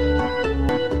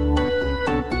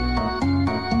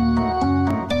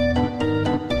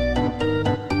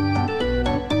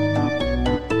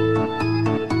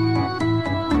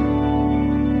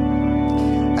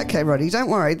 Okay, Roddy, don't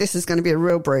worry. This is going to be a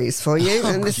real breeze for you.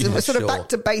 And this yeah, is sort of sure. back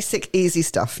to basic, easy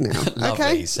stuff now. Lovely,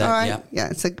 Okay? so, All right. yeah.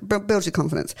 Yeah, so build your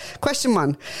confidence. Question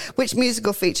 1. Which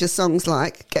musical features songs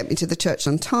like Get Me to the Church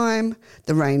on Time,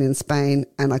 The Rain in Spain,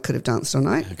 and I Could Have Danced All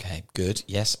Night? Okay, good.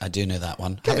 Yes, I do know that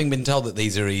one. Having been told that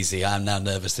these are easy, I'm now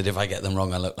nervous that if I get them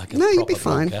wrong, I look like a No, proper you'll be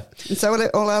fine. blogger. And so will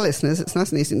all our listeners. It's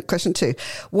nice and easy. Question 2.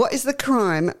 What is the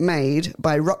crime made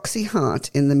by Roxy Hart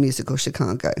in the musical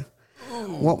Chicago?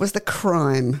 What was the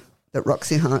crime that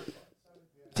Roxy Hart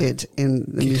did in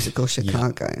the musical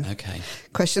Chicago? Yeah, okay.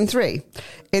 Question 3.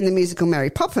 In the musical Mary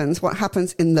Poppins, what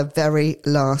happens in the very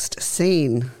last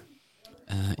scene?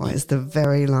 What is the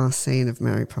very last scene of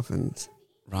Mary Poppins?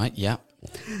 Right, yeah.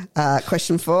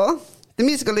 Question 4. The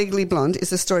musical Legally Blonde is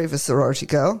the story of a sorority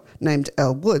girl named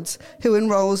Elle Woods who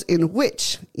enrolls in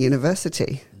which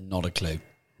university? Not a clue.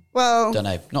 Well, Don't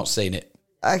know. Not seen it.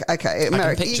 okay, I can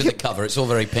America. picture the cover. It's all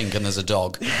very pink and there's a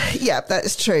dog. Yeah,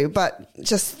 that's true. But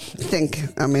just think,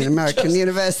 I mean, American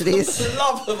universities. The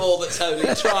love of all that's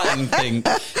only try and think.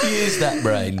 Use that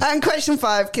brain. And question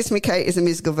 5, Kiss Me Kate is a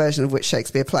musical version of which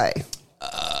Shakespeare play?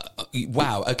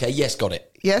 Wow. Okay. Yes, got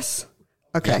it. Yes?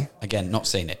 Okay. Yeah, again, not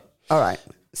seen it. All right.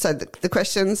 So the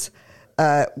questions,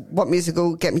 what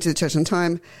musical, Get Me to the Church on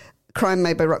Time, crime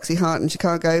made by Roxy Hart in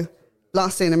Chicago,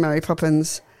 last scene of Mary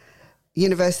Poppins,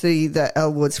 university that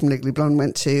Elle Woods from Legally Blonde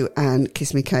went to, and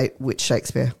Kiss Me Kate, which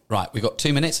Shakespeare. Right. We've got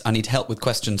 2 minutes. I need help with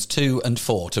questions 2 and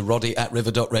 4 to Roddy at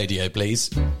river.radio, please.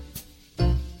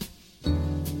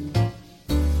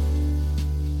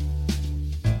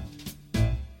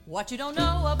 What you don't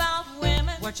know about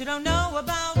women, what you don't know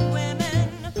about women,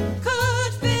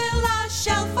 could fill a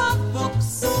shelf of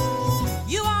books.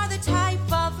 You are the type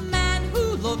of man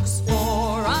who looks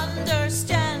for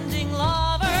understanding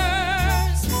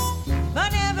lovers,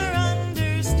 but never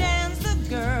understands the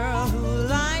girl who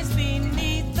lies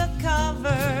beneath the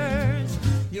covers.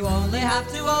 You only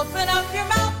have to open up your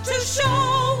mouth to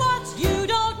show what you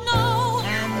don't know,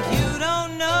 and you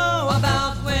don't know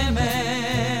about women.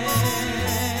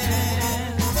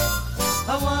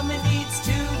 A woman needs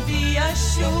to be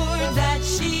assured that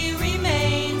she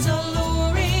remains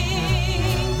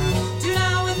alluring. Do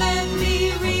now and then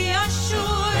be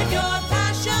reassured your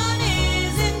passion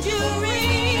is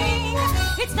enduring.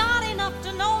 It's not enough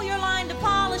to know your line, to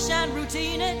polish and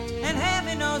routine it. And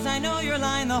heaven knows I know your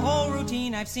line, the whole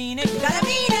routine, I've seen it. You gotta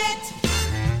mean it.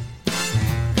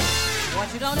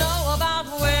 What you don't know about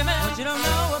women, what you don't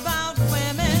know about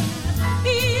women,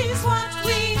 is what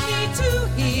we need to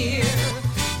hear.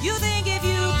 You think if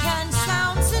you can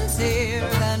sound sincere,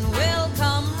 then we'll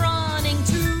come running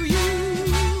to you.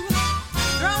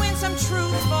 Throw in some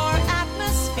truth for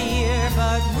atmosphere,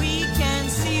 but we can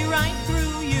see right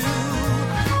through you.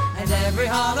 And every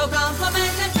hollow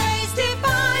compliment and praise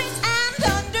defines and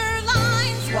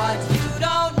underlines what you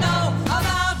don't know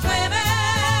about women.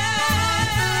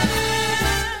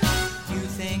 You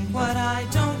think what I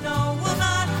don't know will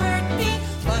not hurt me,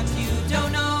 but you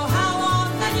don't know how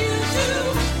often you do.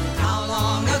 How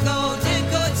long ago did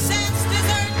good sense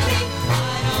desert me?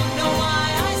 I don't know why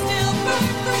I still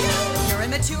burn for you. You're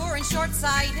immature and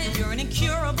short-sighted. You're an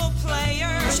incurable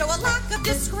player. You show a lack of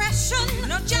discretion.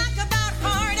 No jack about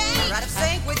heartache. You're out of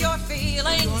sync with your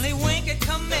feelings. You only wink at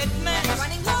commitment. You're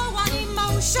running low on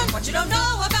emotion. What you don't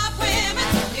know about women,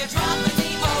 you're drop in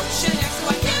the ocean. Next to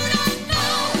what you don't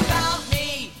know about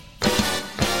me.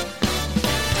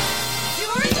 You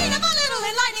are a gene of a little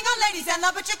enlightening on ladies and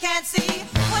love, but you can't see.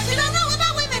 What you don't know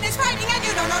about women is frightening, and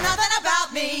you don't know nothing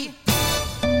about me.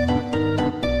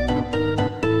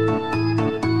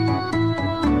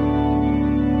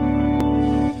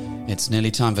 It's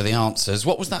nearly time for the answers.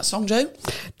 What was that song, Joe?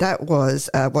 That was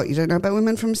What You Don't Know About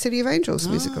Women from City of Angels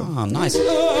musical. Oh, nice.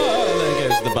 Oh, there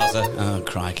goes the buzzer. Oh,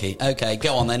 crikey. Okay,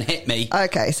 go on then. Hit me.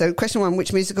 Okay, so question 1,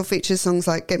 which musical features songs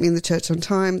like Get Me in the Church on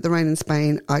Time, The Rain in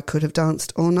Spain, I Could Have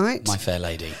Danced All Night? My Fair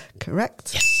Lady.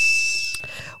 Correct. Yes.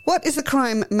 What is the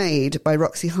crime made by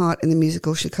Roxy Hart in the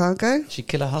musical Chicago? She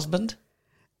kill her husband?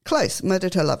 Close,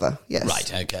 murdered her lover, yes.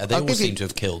 Right, okay. They all seem to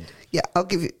have killed. Yeah, I'll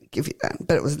give you that,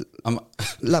 but it was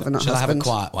lover, not Shall husband. I have a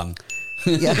quiet one?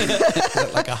 Yeah.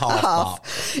 Like a half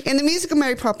part. In the musical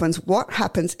Mary Poppins, what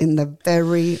happens in the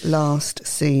very last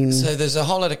scene? So there's a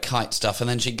whole lot of kite stuff, and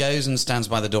then she goes and stands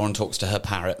by the door and talks to her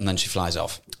parrot, and then she flies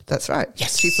off. That's right.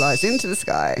 Yes. She flies into the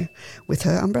sky with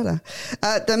her umbrella.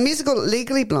 The musical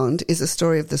Legally Blonde is a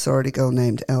story of the sorority girl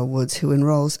named Elle Woods who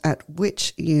enrolls at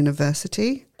which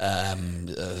university?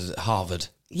 Harvard.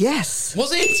 Yes.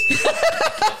 Was it?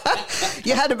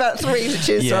 You had about 3 to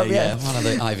choose from, Yeah, one of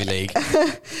the Ivy League.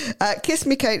 Kiss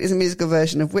Me Kate is a musical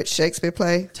version of which Shakespeare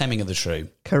play? Taming of the Shrew.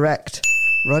 Correct.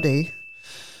 Roddy,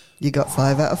 you got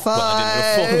 5 out of 5. Well,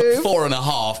 I did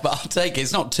 4.5, but I'll take it.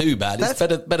 It's not too bad. It's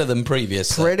better than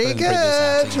previous. Pretty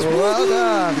good. Well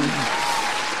done.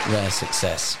 Rare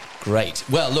success. Great.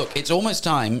 Well, look, it's almost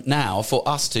time now for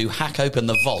us to hack open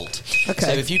the vault. Okay.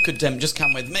 So if you could just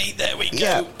come with me. There we go.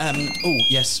 Yeah. Oh,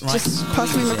 yes, right. Just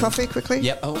pass me my coffee quickly.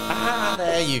 Yep. Oh,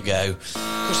 there you go.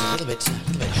 Gosh, a little bit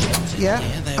hot in Yeah.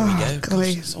 here. There we go.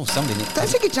 Golly. Gosh, somebody. Don't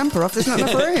take your jumper off. There's not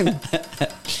enough room.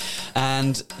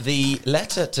 And the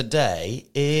letter today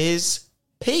is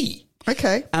P.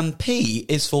 Okay. And P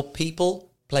is for people,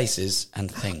 places,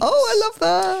 and things. Oh, I love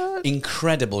that.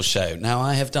 Incredible show. Now,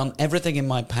 I have done everything in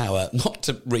my power not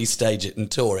to restage it and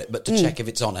tour it, but to check if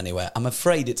it's on anywhere. I'm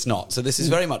afraid it's not. So this is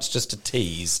very much just a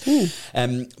tease.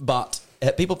 But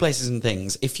people, places, and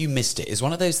things, if you missed it, is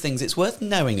one of those things it's worth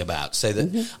knowing about. So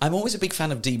that I'm always a big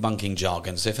fan of debunking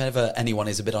jargon. So if ever anyone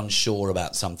is a bit unsure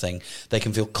about something, they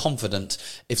can feel confident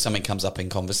if something comes up in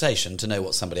conversation to know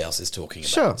what somebody else is talking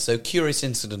about. Sure. So Curious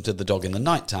Incident of the Dog in the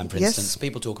Nighttime, for instance,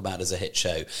 people talk about as a hit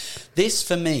show. This,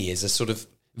 for me, is a sort of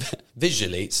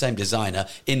visually same designer,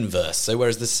 inverse. So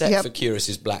whereas the set for Curious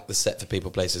is black, the set for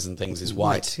People, Places, and Things is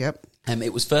white. Yep.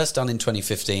 It was first done in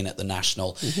 2015 at the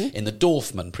National in the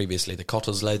Dorfman, previously the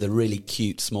Cottesloe, the really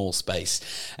cute small space.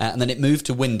 And then it moved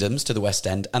to Wyndham's, to the West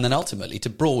End, and then ultimately to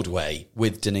Broadway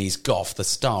with Denise Gough, the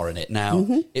star in it. Now,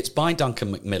 it's by Duncan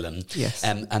Macmillan. Yes.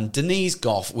 And Denise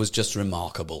Gough was just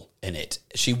remarkable in it.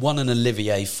 She won an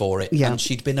Olivier for it, and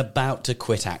she'd been about to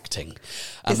quit acting.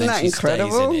 And Isn't then that she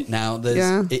incredible? stays in it. Now,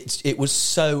 it was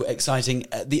so exciting.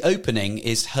 The opening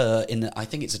is her in, I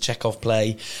think it's a Chekhov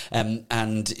play,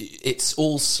 and it's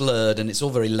all slurred and it's all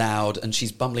very loud, and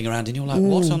she's bumbling around, and you're like,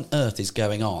 what on earth is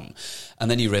going on? And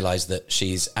then you realise that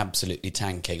she's absolutely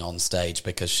tanking on stage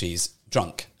because she's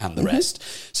drunk and the rest.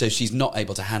 So she's not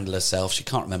able to handle herself. She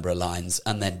can't remember her lines.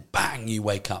 And then bang, you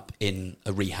wake up in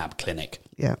a rehab clinic.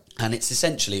 Yeah. And it's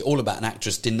essentially all about an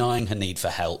actress denying her need for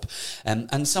help,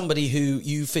 and somebody who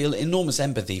you feel enormous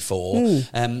empathy for,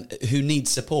 who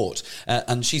needs support.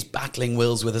 And she's battling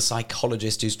wills with a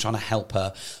psychologist who's trying to help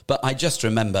her. But I just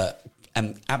remember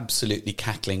absolutely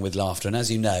cackling with laughter. And as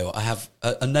you know, I have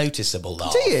a noticeable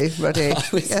laugh. Do you, Roddy? I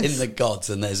was Yes. in the gods,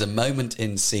 and there's a moment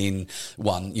in scene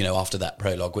 1, after that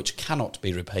prologue, which cannot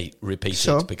be repeated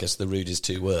Sure. because the rude is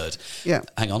 2 word. Yeah.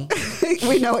 Hang on.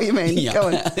 We know what you mean. Yeah. Go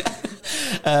on.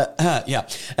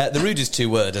 The rudest two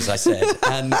word, as I said.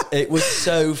 And it was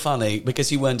so funny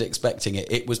because you weren't expecting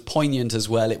it. It was poignant as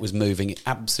well. It was moving,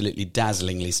 absolutely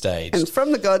dazzlingly staged. And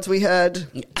from the gods we heard...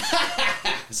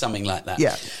 Something like that.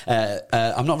 Yeah.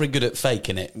 I'm not very good at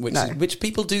faking it, which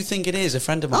people do think it is. A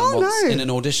friend of mine once in an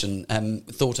audition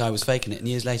thought I was faking it, and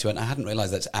years later went, I hadn't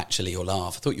realised that's actually your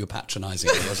laugh. I thought you were patronising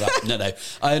it. I was like, no,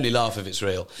 I only laugh if it's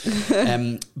real.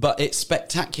 But it's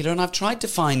spectacular, and I've tried to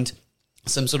find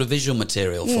some sort of visual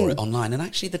material for it online, and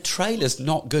actually the trailer's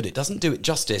not good. It doesn't do it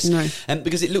justice,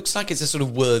 because it looks like it's a sort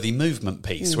of worthy movement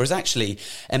piece, whereas actually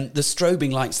the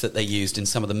strobing lights that they used in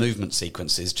some of the movement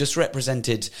sequences just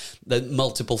represented the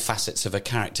multiple facets of a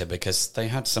character, because they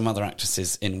had some other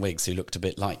actresses in wigs who looked a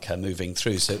bit like her moving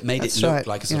through, so it made it look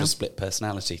like a sort of split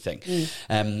personality thing.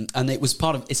 And it was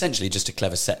part of essentially just a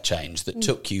clever set change that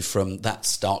took you from that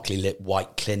starkly lit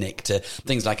white clinic to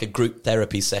things like a group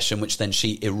therapy session, which then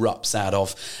she erupts out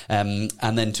of, and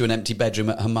then to an empty bedroom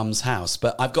at her mum's house.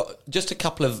 But I've got just a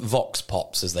couple of vox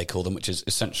pops, as they call them, which is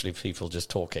essentially people just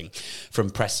talking from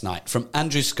press night. From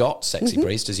Andrew Scott, sexy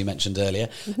priest, as you mentioned earlier,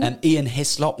 Ian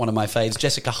Hislop, one of my faves,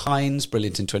 Jessica Hines,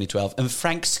 brilliant in 2012, and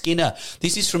Frank Skinner.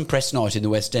 This is from press night in the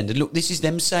West End. And look, this is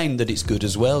them saying that it's good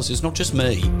as well, so it's not just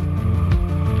me.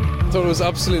 I thought it was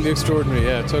absolutely extraordinary,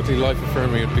 totally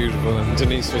life-affirming and beautiful, and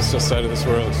Denise was just out of this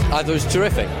world. I thought it was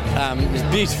terrific.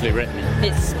 It's beautifully written.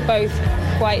 It's both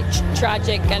quite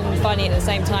tragic and funny at the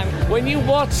same time. When you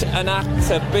watch an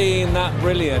actor being that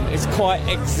brilliant, it's quite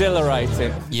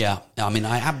exhilarating. Yeah, I mean,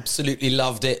 I absolutely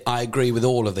loved it. I agree with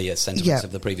all of the sentiments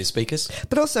of the previous speakers.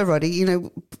 But also, Roddy,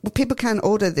 people can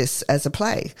order this as a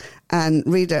play and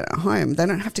read it at home. They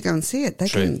don't have to go and see it. They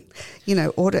can,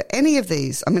 order any of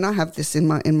these. I mean, I have this in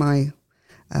my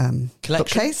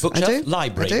collection, bookshelf,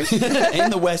 library in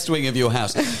the west wing of your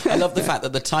house. I love the fact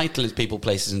that the title is People,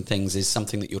 Places and Things is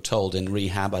something that you're told in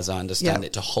rehab, as I understand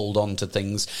it, to hold on to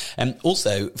things. And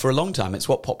also, for a long time, it's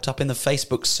what popped up in the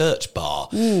Facebook search bar.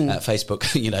 Facebook,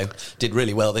 did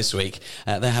really well this week.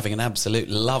 They're having an absolute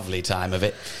lovely time of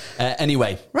it.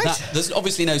 Anyway, there's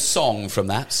obviously no song from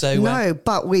that. So no,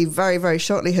 but we very, very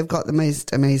shortly have got the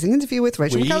most amazing interview with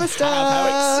Rachel McAllister.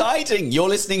 How exciting. You're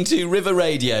listening to River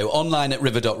Radio, online at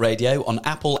river.radio, on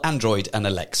Apple, Android and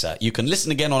Alexa. You can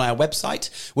listen again on our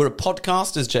website. We're a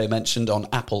podcast, as Joe mentioned, on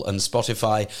Apple and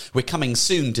Spotify. We're coming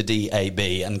soon to DAB,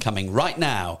 and coming right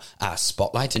now, our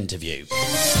Spotlight interview.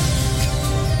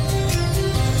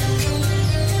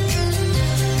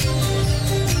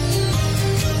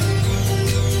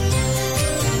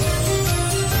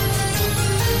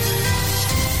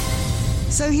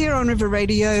 So here on River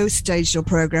Radio, Stage Door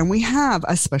Programme, we have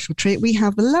a special treat. We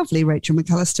have the lovely Rachel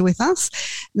McAllister with us.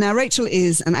 Now, Rachel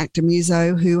is an actor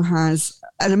muso who has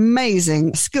an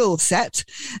amazing skill set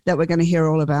that we're going to hear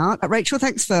all about. Rachel,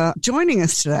 thanks for joining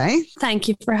us today. Thank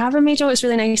you for having me, Joe. It's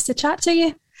really nice to chat to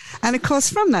you. And of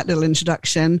course, from that little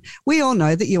introduction, we all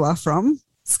know that you are from...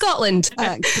 Scotland.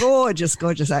 Gorgeous,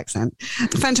 gorgeous accent.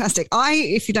 Fantastic. I,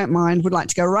 if you don't mind, would like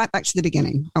to go right back to the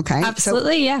beginning. Okay.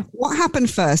 Absolutely, so what happened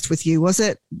first with you? Was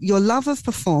it your love of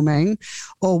performing,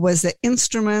 or was it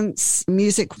instruments,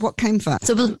 music? What came first?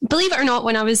 So believe it or not,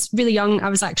 when I was really young, I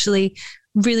was actually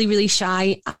really, really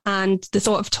shy, and the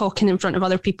thought of talking in front of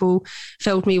other people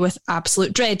filled me with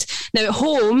absolute dread. Now at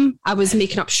home, I was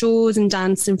making up shows and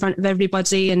dancing in front of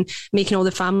everybody and making all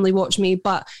the family watch me,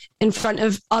 but in front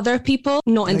of other people,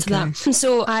 not into that. And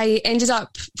so I ended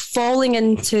up falling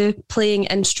into playing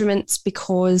instruments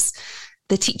because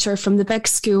the teacher from the big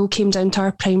school came down to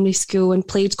our primary school and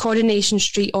played Coronation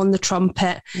Street on the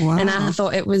trumpet. Wow. And I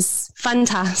thought it was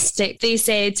fantastic. They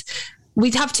said,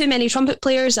 we'd have too many trumpet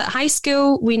players at high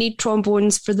school. We need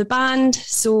trombones for the band,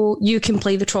 so you can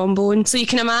play the trombone. So you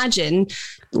can imagine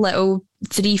little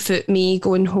 3-foot me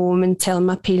going home and telling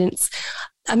my parents,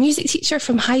 a music teacher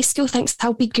from high school thinks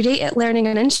I'll be great at learning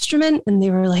an instrument. And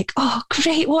they were like, oh,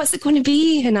 great, what's it going to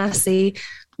be? And I say,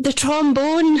 the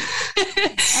trombone.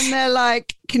 And they're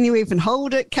like, can you even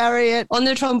hold it, carry it? On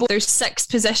the trombone, there's 6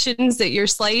 positions that your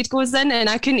slide goes in, and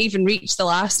I couldn't even reach the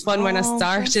last one when I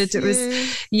started. It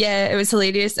was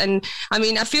hilarious. And I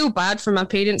mean, I feel bad for my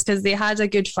parents because they had a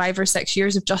good 5 or 6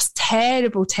 years of just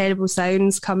terrible, terrible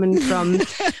sounds coming from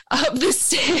up the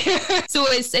stairs. So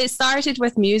it started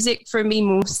with music for me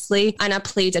mostly, and I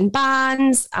played in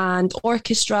bands and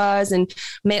orchestras and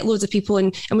met loads of people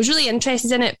and was really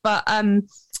interested in it. But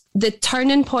the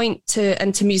turning point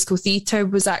into musical theatre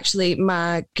was actually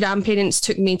my grandparents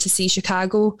took me to see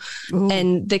Chicago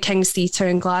in the King's Theatre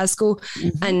in Glasgow,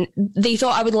 and they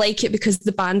thought I would like it because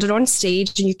the band are on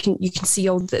stage and you can see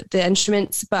all the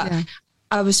instruments. But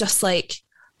I was just like,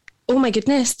 oh my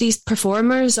goodness, these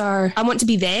performers I want to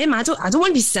be them. I don't want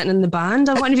to be sitting in the band.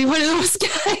 I want to be one of those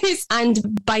guys.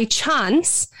 And by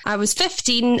chance, I was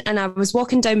 15 and I was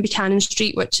walking down Buchanan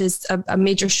Street, which is a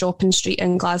major shopping street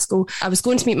in Glasgow. I was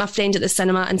going to meet my friend at the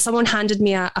cinema and someone handed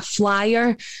me a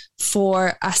flyer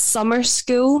for a summer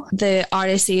school, the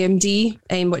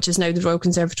RSAMD, which is now the Royal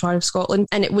Conservatoire of Scotland.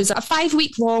 And it was a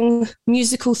 5-week-long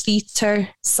musical theatre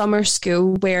summer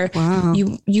school where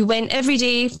you went every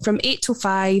day from 8 till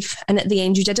 5, and at the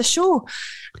end you did a show.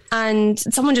 And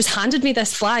someone just handed me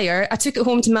this flyer. I took it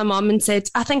home to my mum and said,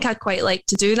 I think I'd quite like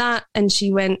to do that. And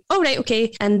she went, oh, right,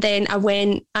 okay. And then I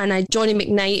went and Johnny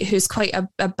McKnight, who's quite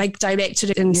a big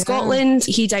director in Scotland,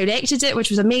 he directed it,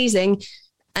 which was amazing.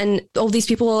 And all these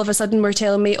people all of a sudden were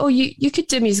telling me, oh, you could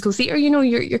do musical theatre,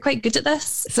 you're quite good at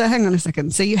this. So hang on a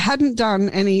second. So you hadn't done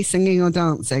any singing or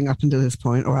dancing up until this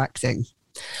point, or acting?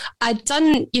 I'd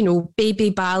done,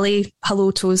 baby ballet,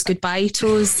 hello toes, goodbye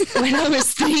toes when I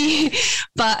was 3.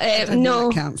 But no,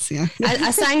 that counts, yeah.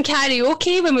 I sang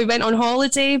karaoke when we went on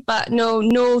holiday, but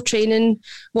no training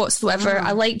whatsoever.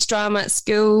 I liked drama at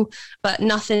school, but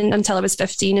nothing until I was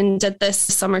 15 and did this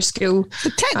summer school.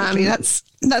 But technically,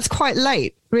 that's quite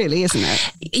late, really, isn't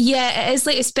it? Yeah, it is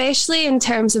late, especially in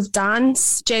terms of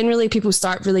dance. Generally, people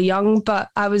start really young, but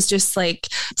I was just like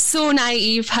so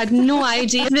naive, had no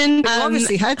idea. Then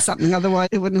obviously had something, otherwise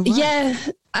it wouldn't have worked. Yeah,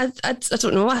 I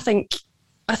don't know. I think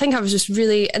I was just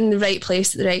really in the right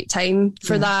place at the right time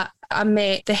for that. I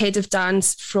met the head of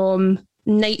dance from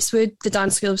Knightswood, the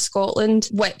Dance School of Scotland,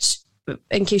 which,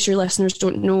 in case your listeners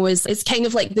don't know, it's kind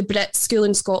of like the Brit School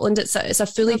in Scotland. It's a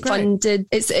fully funded,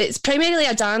 it's primarily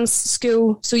a dance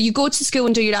school. So you go to school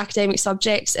and do your academic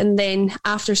subjects, and then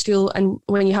after school and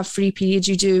when you have free periods,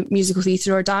 you do musical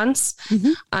theatre or dance.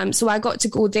 So I got to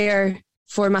go there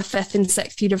for my 5th and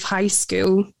 6th year of high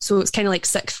school. So it's kind of like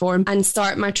 6th form, and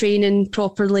start my training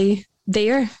properly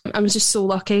there. I was just so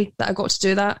lucky that I got to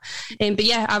do that. But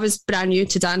yeah, I was brand new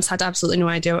to dance, had absolutely no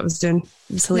idea what I was doing.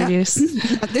 It was hilarious.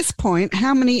 Yeah. At this point,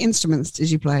 how many instruments did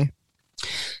you play?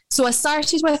 So I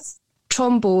started with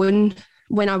trombone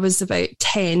when I was about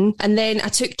 10, and then I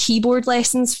took keyboard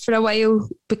lessons for a while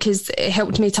because it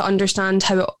helped me to understand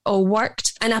how it all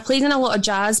worked. And I played in a lot of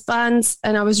jazz bands,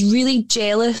 and I was really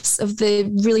jealous of the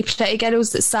really pretty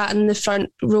girls that sat in the front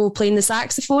row playing the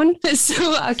saxophone.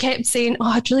 So I kept saying, oh,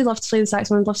 I'd really love to play the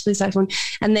saxophone, I'd love to play the saxophone.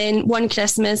 And then one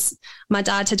Christmas, my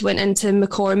dad had went into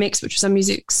McCormick's, which was a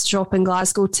music shop in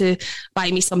Glasgow, to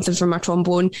buy me something for my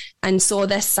trombone, and saw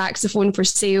this saxophone for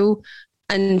sale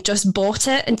and just bought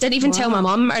it and didn't even tell my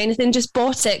mum or anything, just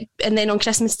bought it. And then on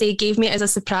Christmas Day gave me it as a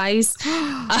surprise,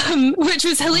 which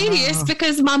was hilarious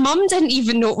because my mum didn't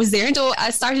even know it was there. So I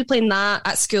started playing that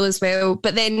at school as well.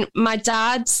 But then my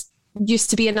dad used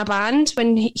to be in a band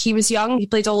when he was young. He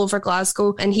played all over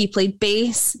Glasgow, and he played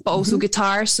bass, but also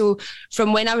guitar. So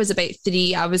from when I was about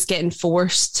 3, I was getting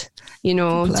forced,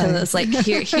 till it's like,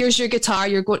 here's your guitar,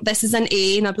 this is an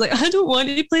A, and I'd be like, I don't want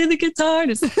to play the guitar.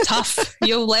 And it's tough,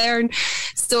 you'll learn.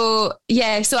 So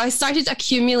I started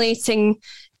accumulating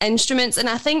instruments, and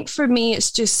I think for me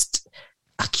it's just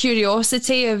a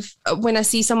curiosity of when I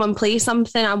see someone play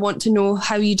something, I want to know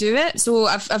how you do it. So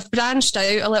I've branched out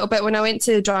a little bit. When I went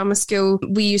to drama school,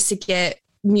 we used to get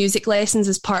music lessons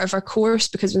as part of our course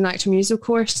because it was an actor music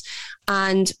course,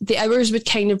 and the hours would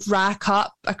kind of rack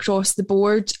up across the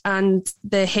board, and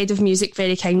the head of music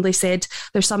very kindly said,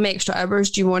 there's some extra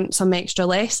hours, do you want some extra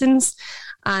lessons?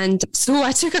 And so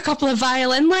I took a couple of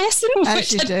violin lessons,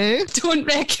 which I don't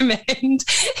recommend.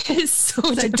 It's so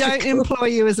they don't employ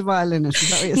you as a violinist, is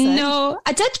that what you're saying? No,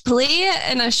 I did play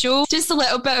it in a show, just a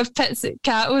little bit of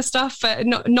pizzicato stuff, but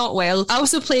not well. I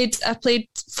played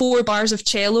 4 bars of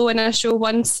cello in a show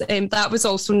once, that was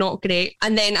also not great.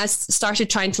 And then I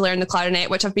started trying to learn the clarinet,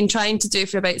 which I've been trying to do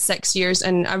for about 6 years,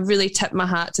 and I really tip my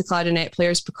hat to clarinet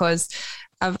players because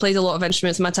I've played a lot of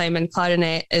instruments in my time, and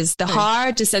clarinet is the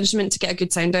hardest instrument to get a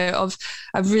good sound out of.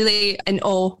 I'm really in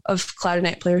awe of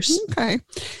clarinet players. Okay.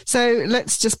 So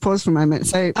let's just pause for a moment.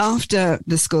 So after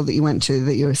the school that you went to,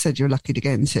 that you said you're lucky to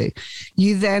get into,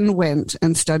 you then went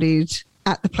and studied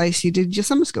at the place you did your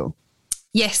summer school.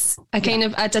 Yes, I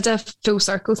did a full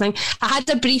circle thing. I had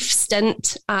a brief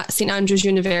stint at St Andrews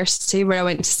University where I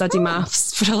went to study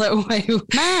maths for a little while.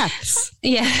 Maths?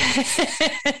 Yeah.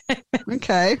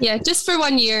 Okay. Yeah, just for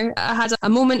 1 year. I had a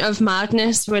moment of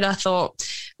madness where I thought,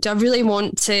 do I really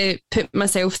want to put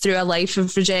myself through a life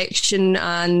of rejection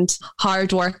and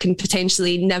hard work and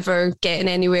potentially never getting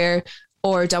anywhere,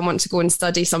 or do I want to go and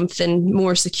study something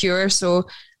more secure? So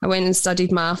I went and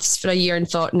studied maths for a year and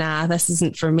thought, nah, this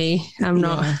isn't for me. I'm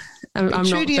not I'm True not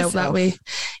to built yourself. that way.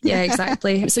 Yeah,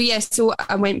 exactly. So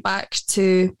I went back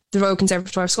to the Royal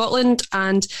Conservatoire of Scotland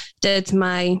and did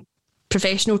my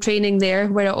professional training there,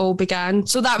 where it all began.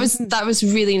 So that was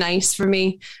really nice for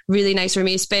me,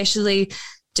 especially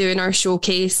doing our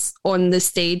showcase on the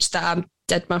stage that I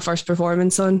did my first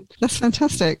performance on. That's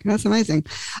fantastic. That's amazing.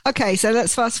 Okay, so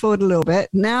let's fast forward a little bit.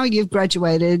 Now you've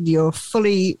graduated, you're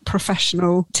fully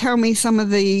professional. Tell me some of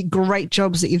the great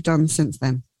jobs that you've done since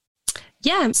then.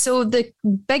 Yeah, so the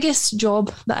biggest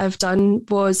job that I've done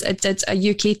was I did a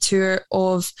UK tour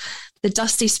of the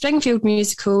Dusty Springfield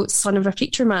musical, Son of a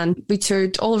Preacher Man. We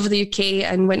toured all over the UK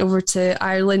and went over to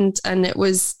Ireland, and it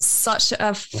was such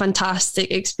a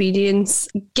fantastic experience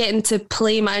getting to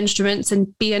play my instruments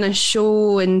and be in a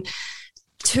show and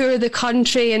tour the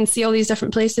country and see all these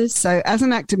different places. So as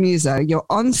an actor muso, you're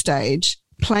on stage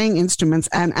playing instruments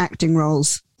and acting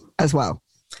roles as well.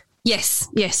 Yes,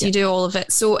 you do all of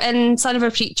it. So in Son of a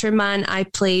Preacher Man, I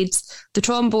played the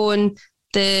trombone,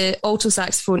 the alto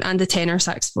saxophone and the tenor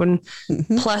saxophone.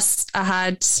 Plus I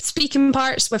had speaking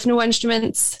parts with no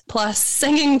instruments, plus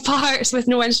singing parts with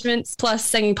no instruments, plus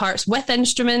singing parts with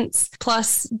instruments,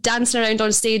 plus dancing around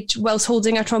on stage whilst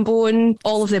holding a trombone,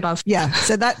 all of the above. Yeah,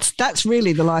 so that's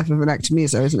really the life of an actor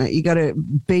muso, isn't it? You got to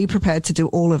be prepared to do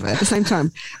all of it at the same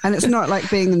time. And it's not like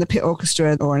being in the pit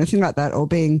orchestra or anything like that, or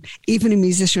being even a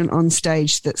musician on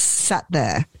stage that's sat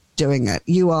there doing it.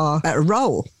 You are at a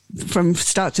role from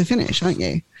start to finish, aren't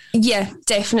you? Yeah,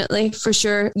 definitely, for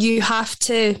sure. You have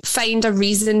to find a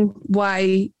reason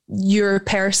why your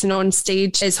person on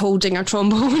stage is holding a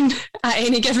trombone at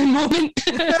any given moment.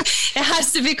 It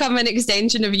has to become an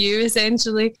extension of you,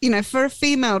 essentially. You know, for a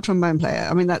female trombone player,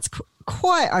 I mean, that's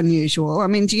quite unusual. I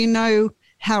mean, do you know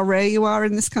how rare you are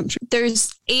in this country?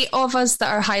 There's 8 of us that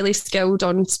are highly skilled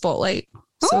on Spotlight.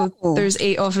 So there's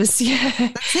 8 of us, yeah.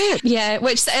 That's it. Yeah,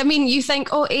 which, I mean, you think,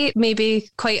 8 maybe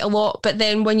quite a lot, but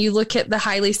then when you look at the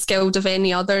highly skilled of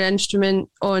any other instrument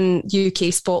on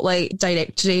UK Spotlight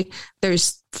directory,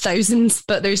 there's thousands,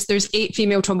 but there's 8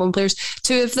 female trombone players.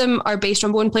 2 of them are bass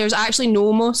trombone players. I actually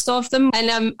know most of them,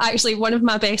 and actually one of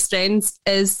my best friends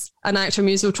is an actor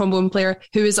muso trombone player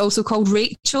who is also called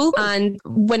Rachel, and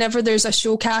whenever there's a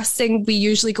show casting, we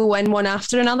usually go in one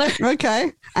after another.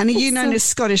 Okay. And are you known as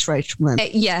Scottish Rachel then?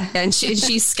 Yeah, and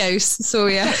she's Scouse, so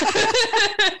yeah.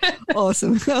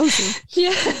 Awesome.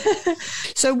 Yeah.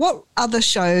 So what other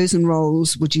shows and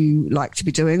roles would you like to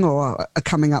be doing or are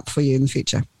coming up for you in the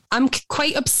future? I'm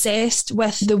quite obsessed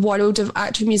with the world of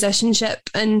actor musicianship,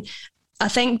 and I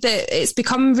think that it's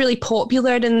become really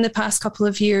popular in the past couple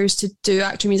of years to do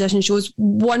actor musician shows.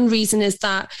 One reason is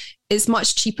that it's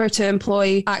much cheaper to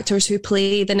employ actors who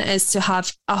play than it is to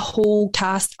have a whole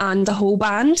cast and a whole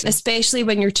band, especially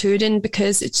when you're touring,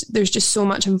 because there's just so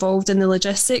much involved in the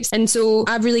logistics. And so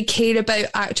I really care about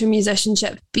actor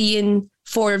musicianship being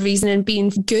for a reason and being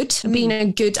good, being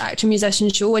a good actor musician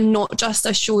show and not just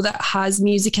a show that has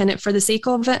music in it for the sake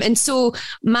of it. And so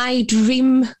my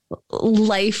dream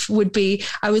life would be,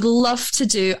 I would love to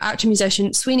do actor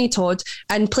musician Sweeney Todd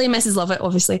and play Mrs. Lovett,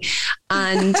 obviously.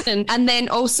 And then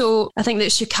also I think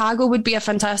that Chicago would be a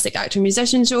fantastic actor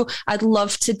musician show. I'd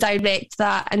love to direct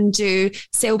that and do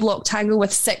Cell Block Tango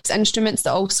with 6 instruments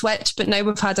that all switch, but now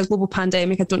we've had a global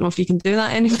pandemic, I don't know if you can do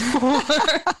that anymore.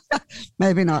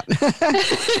 Maybe not.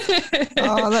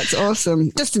 Oh, that's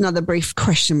awesome. Just another brief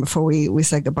question before we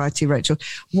say goodbye to you, Rachel.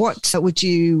 What would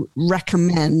you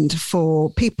recommend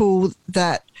for people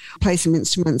that play some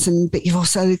instruments but you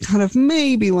also kind of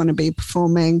maybe want to be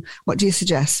performing? What do you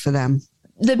suggest for them?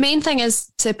 The main thing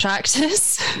is to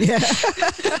practice. Yeah.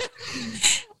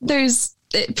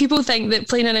 People think that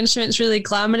playing an instrument is really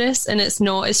glamorous, and it's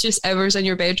not. It's just hours in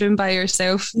your bedroom by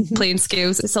yourself playing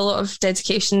scales. It's a lot of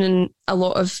dedication and a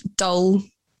lot of dull,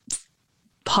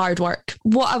 hard work.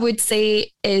 What I would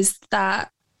say is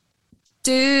that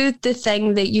do the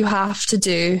thing that you have to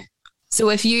do. So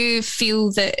if you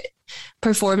feel that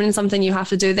performing something you have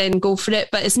to do, then go for it.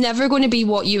 But it's never going to be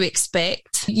what you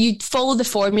expect. You follow the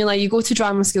formula, you go to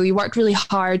drama school, you work really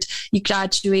hard, you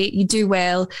graduate, you do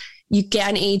well, you get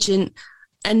an agent,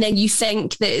 and then you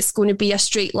think that it's going to be a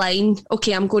straight line.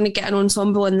 Okay, I'm going to get an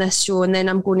ensemble in this show, and then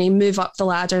I'm going to move up the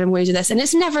ladder and I'm going to do this. And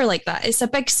it's never like that. It's a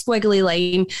big squiggly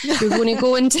line. You're going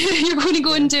to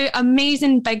go into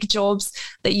amazing big jobs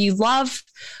that you love.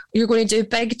 You're going to do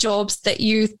big jobs that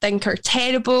you think are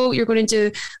terrible. You're going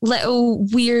to do little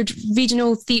weird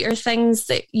regional theatre things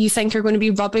that you think are going to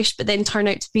be rubbish, but then turn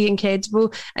out to be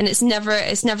incredible. And it's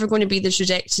never going to be the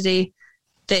trajectory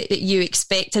that you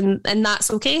expect, and that's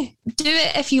okay. Do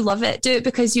it if you love it. Do it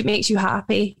because it makes you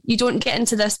happy. You don't get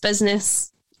into this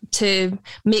business to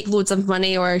make loads of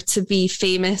money or to be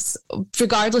famous,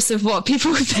 regardless of what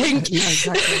people think. No,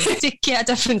 exactly. Get a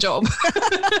different job.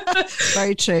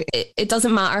 Very true. It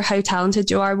doesn't matter how talented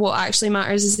you are. What actually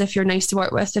matters is if you're nice to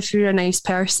work with, if you're a nice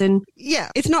person. Yeah,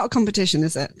 it's not a competition,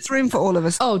 is it? It's room for all of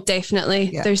us. Oh, definitely.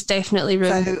 Yeah. There's definitely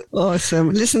room. So awesome.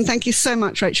 Listen, thank you so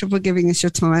much, Rachel, for giving us your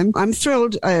time. I'm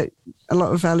thrilled. A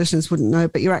lot of our listeners wouldn't know,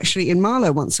 but you're actually in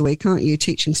Marlow once a week, aren't you?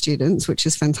 Teaching students, which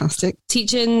is fantastic.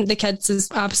 Teaching the kids is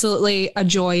absolutely a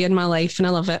joy in my life, and I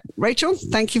love it. Rachel,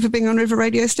 thank you for being on River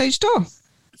Radio Stage Door.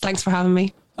 Thanks for having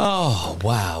me. Oh,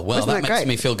 wow. Well, Wasn't that that makes great?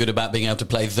 me feel good about being able to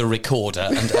play the recorder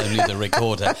and only the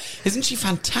recorder. Isn't she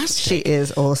fantastic? She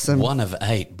is awesome. 1 of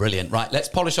 8. Brilliant. Right, let's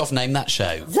polish off Name That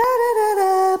Show.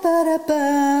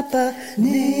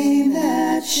 Name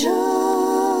that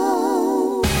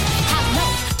show. How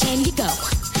low can you go?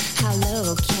 How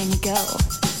low can you go?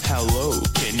 How low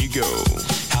can you go?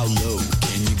 How low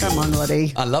can you go? Come on,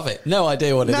 Roddy. I love it. No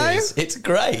idea what No? it is. It's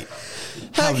great.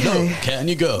 How Okay. low can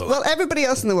you go? Well, everybody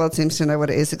else in the world seems to know what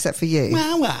it is except for you.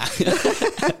 Wah, wah.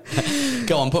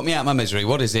 Go on, put me out of my misery.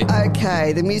 What is it?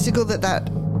 Okay, the musical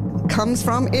that comes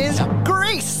from is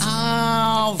Grease.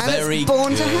 Oh, And very it's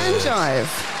Born to good. Hand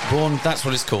Jive. Born, that's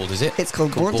what it's called, is it? It's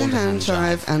called Born to Hand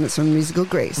Jive, and it's from the musical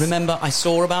Grease. Remember, I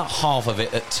saw about half of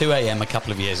it at 2 a.m. a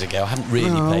couple of years ago. I haven't really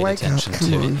paid wake up. attention Come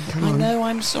to on, it. come I on. know,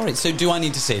 I'm sorry. So do I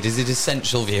need to see it? Is it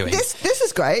essential viewing? This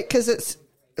is great because it's,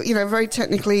 you know, very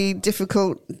technically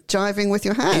difficult jiving with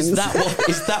your hands. Is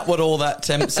that what all that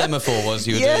semaphore was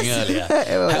you were Yes, doing earlier?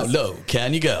 it was. How low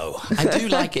can you go? I do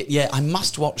like it. Yeah, I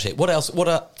must watch it. What else? What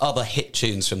are other hit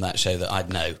tunes from that show that I'd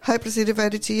know? Hopelessly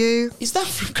Devoted to You. Is that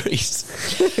from Grease?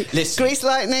 Listen, Grease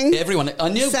Lightning. everyone, I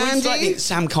knew Grease Sandy. Lightning.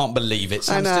 Sam can't believe it.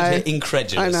 Sam I stood know. here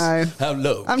incredulous. I know. How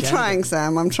low? I'm can trying, you go?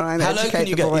 Sam. I'm trying to How low educate can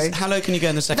you the go? boy. How low can you go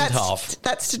in the second half?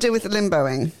 That's to do with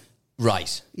limboing.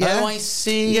 Right. Yeah. Oh, I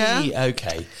see. Yeah.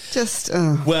 Okay. Just,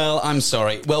 Well, I'm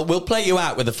sorry. Well, we'll play you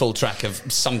out with a full track of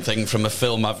something from a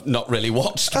film I've not really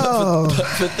watched. But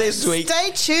for this week,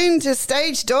 stay tuned to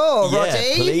Stage Door, Yeah,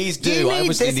 Roddy. please do. You I need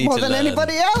obviously this need more to than learn.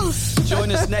 anybody else.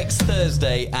 join us next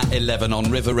Thursday at 11 on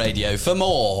River Radio for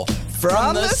more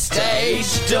From the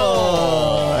Stage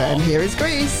Door. And here is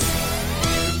Grease.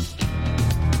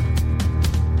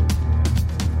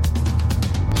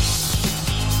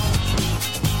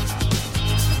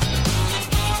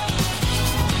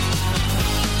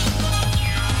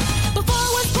 Before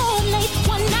I was born late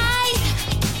one night,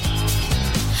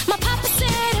 my papa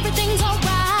said everything's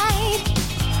alright.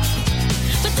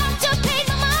 The doctor paid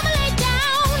my mama lay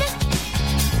down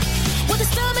with her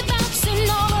stomach bouncing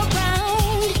all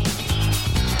around.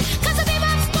 'Cause the day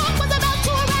my storm was about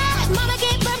to arrive, mama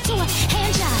gave birth to a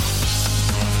hand job.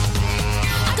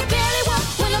 I could barely walk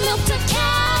when I milked a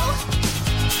cow.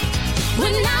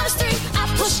 When I was 3, I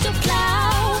pushed a plow.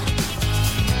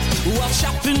 While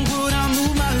chopping wood, I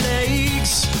moved my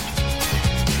legs,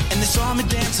 and they saw me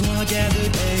dancing while I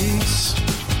gathered eggs.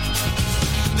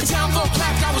 The town folk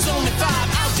clapped, I was only 5.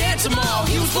 I'll dance them all.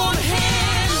 He was born a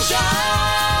hand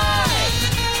job.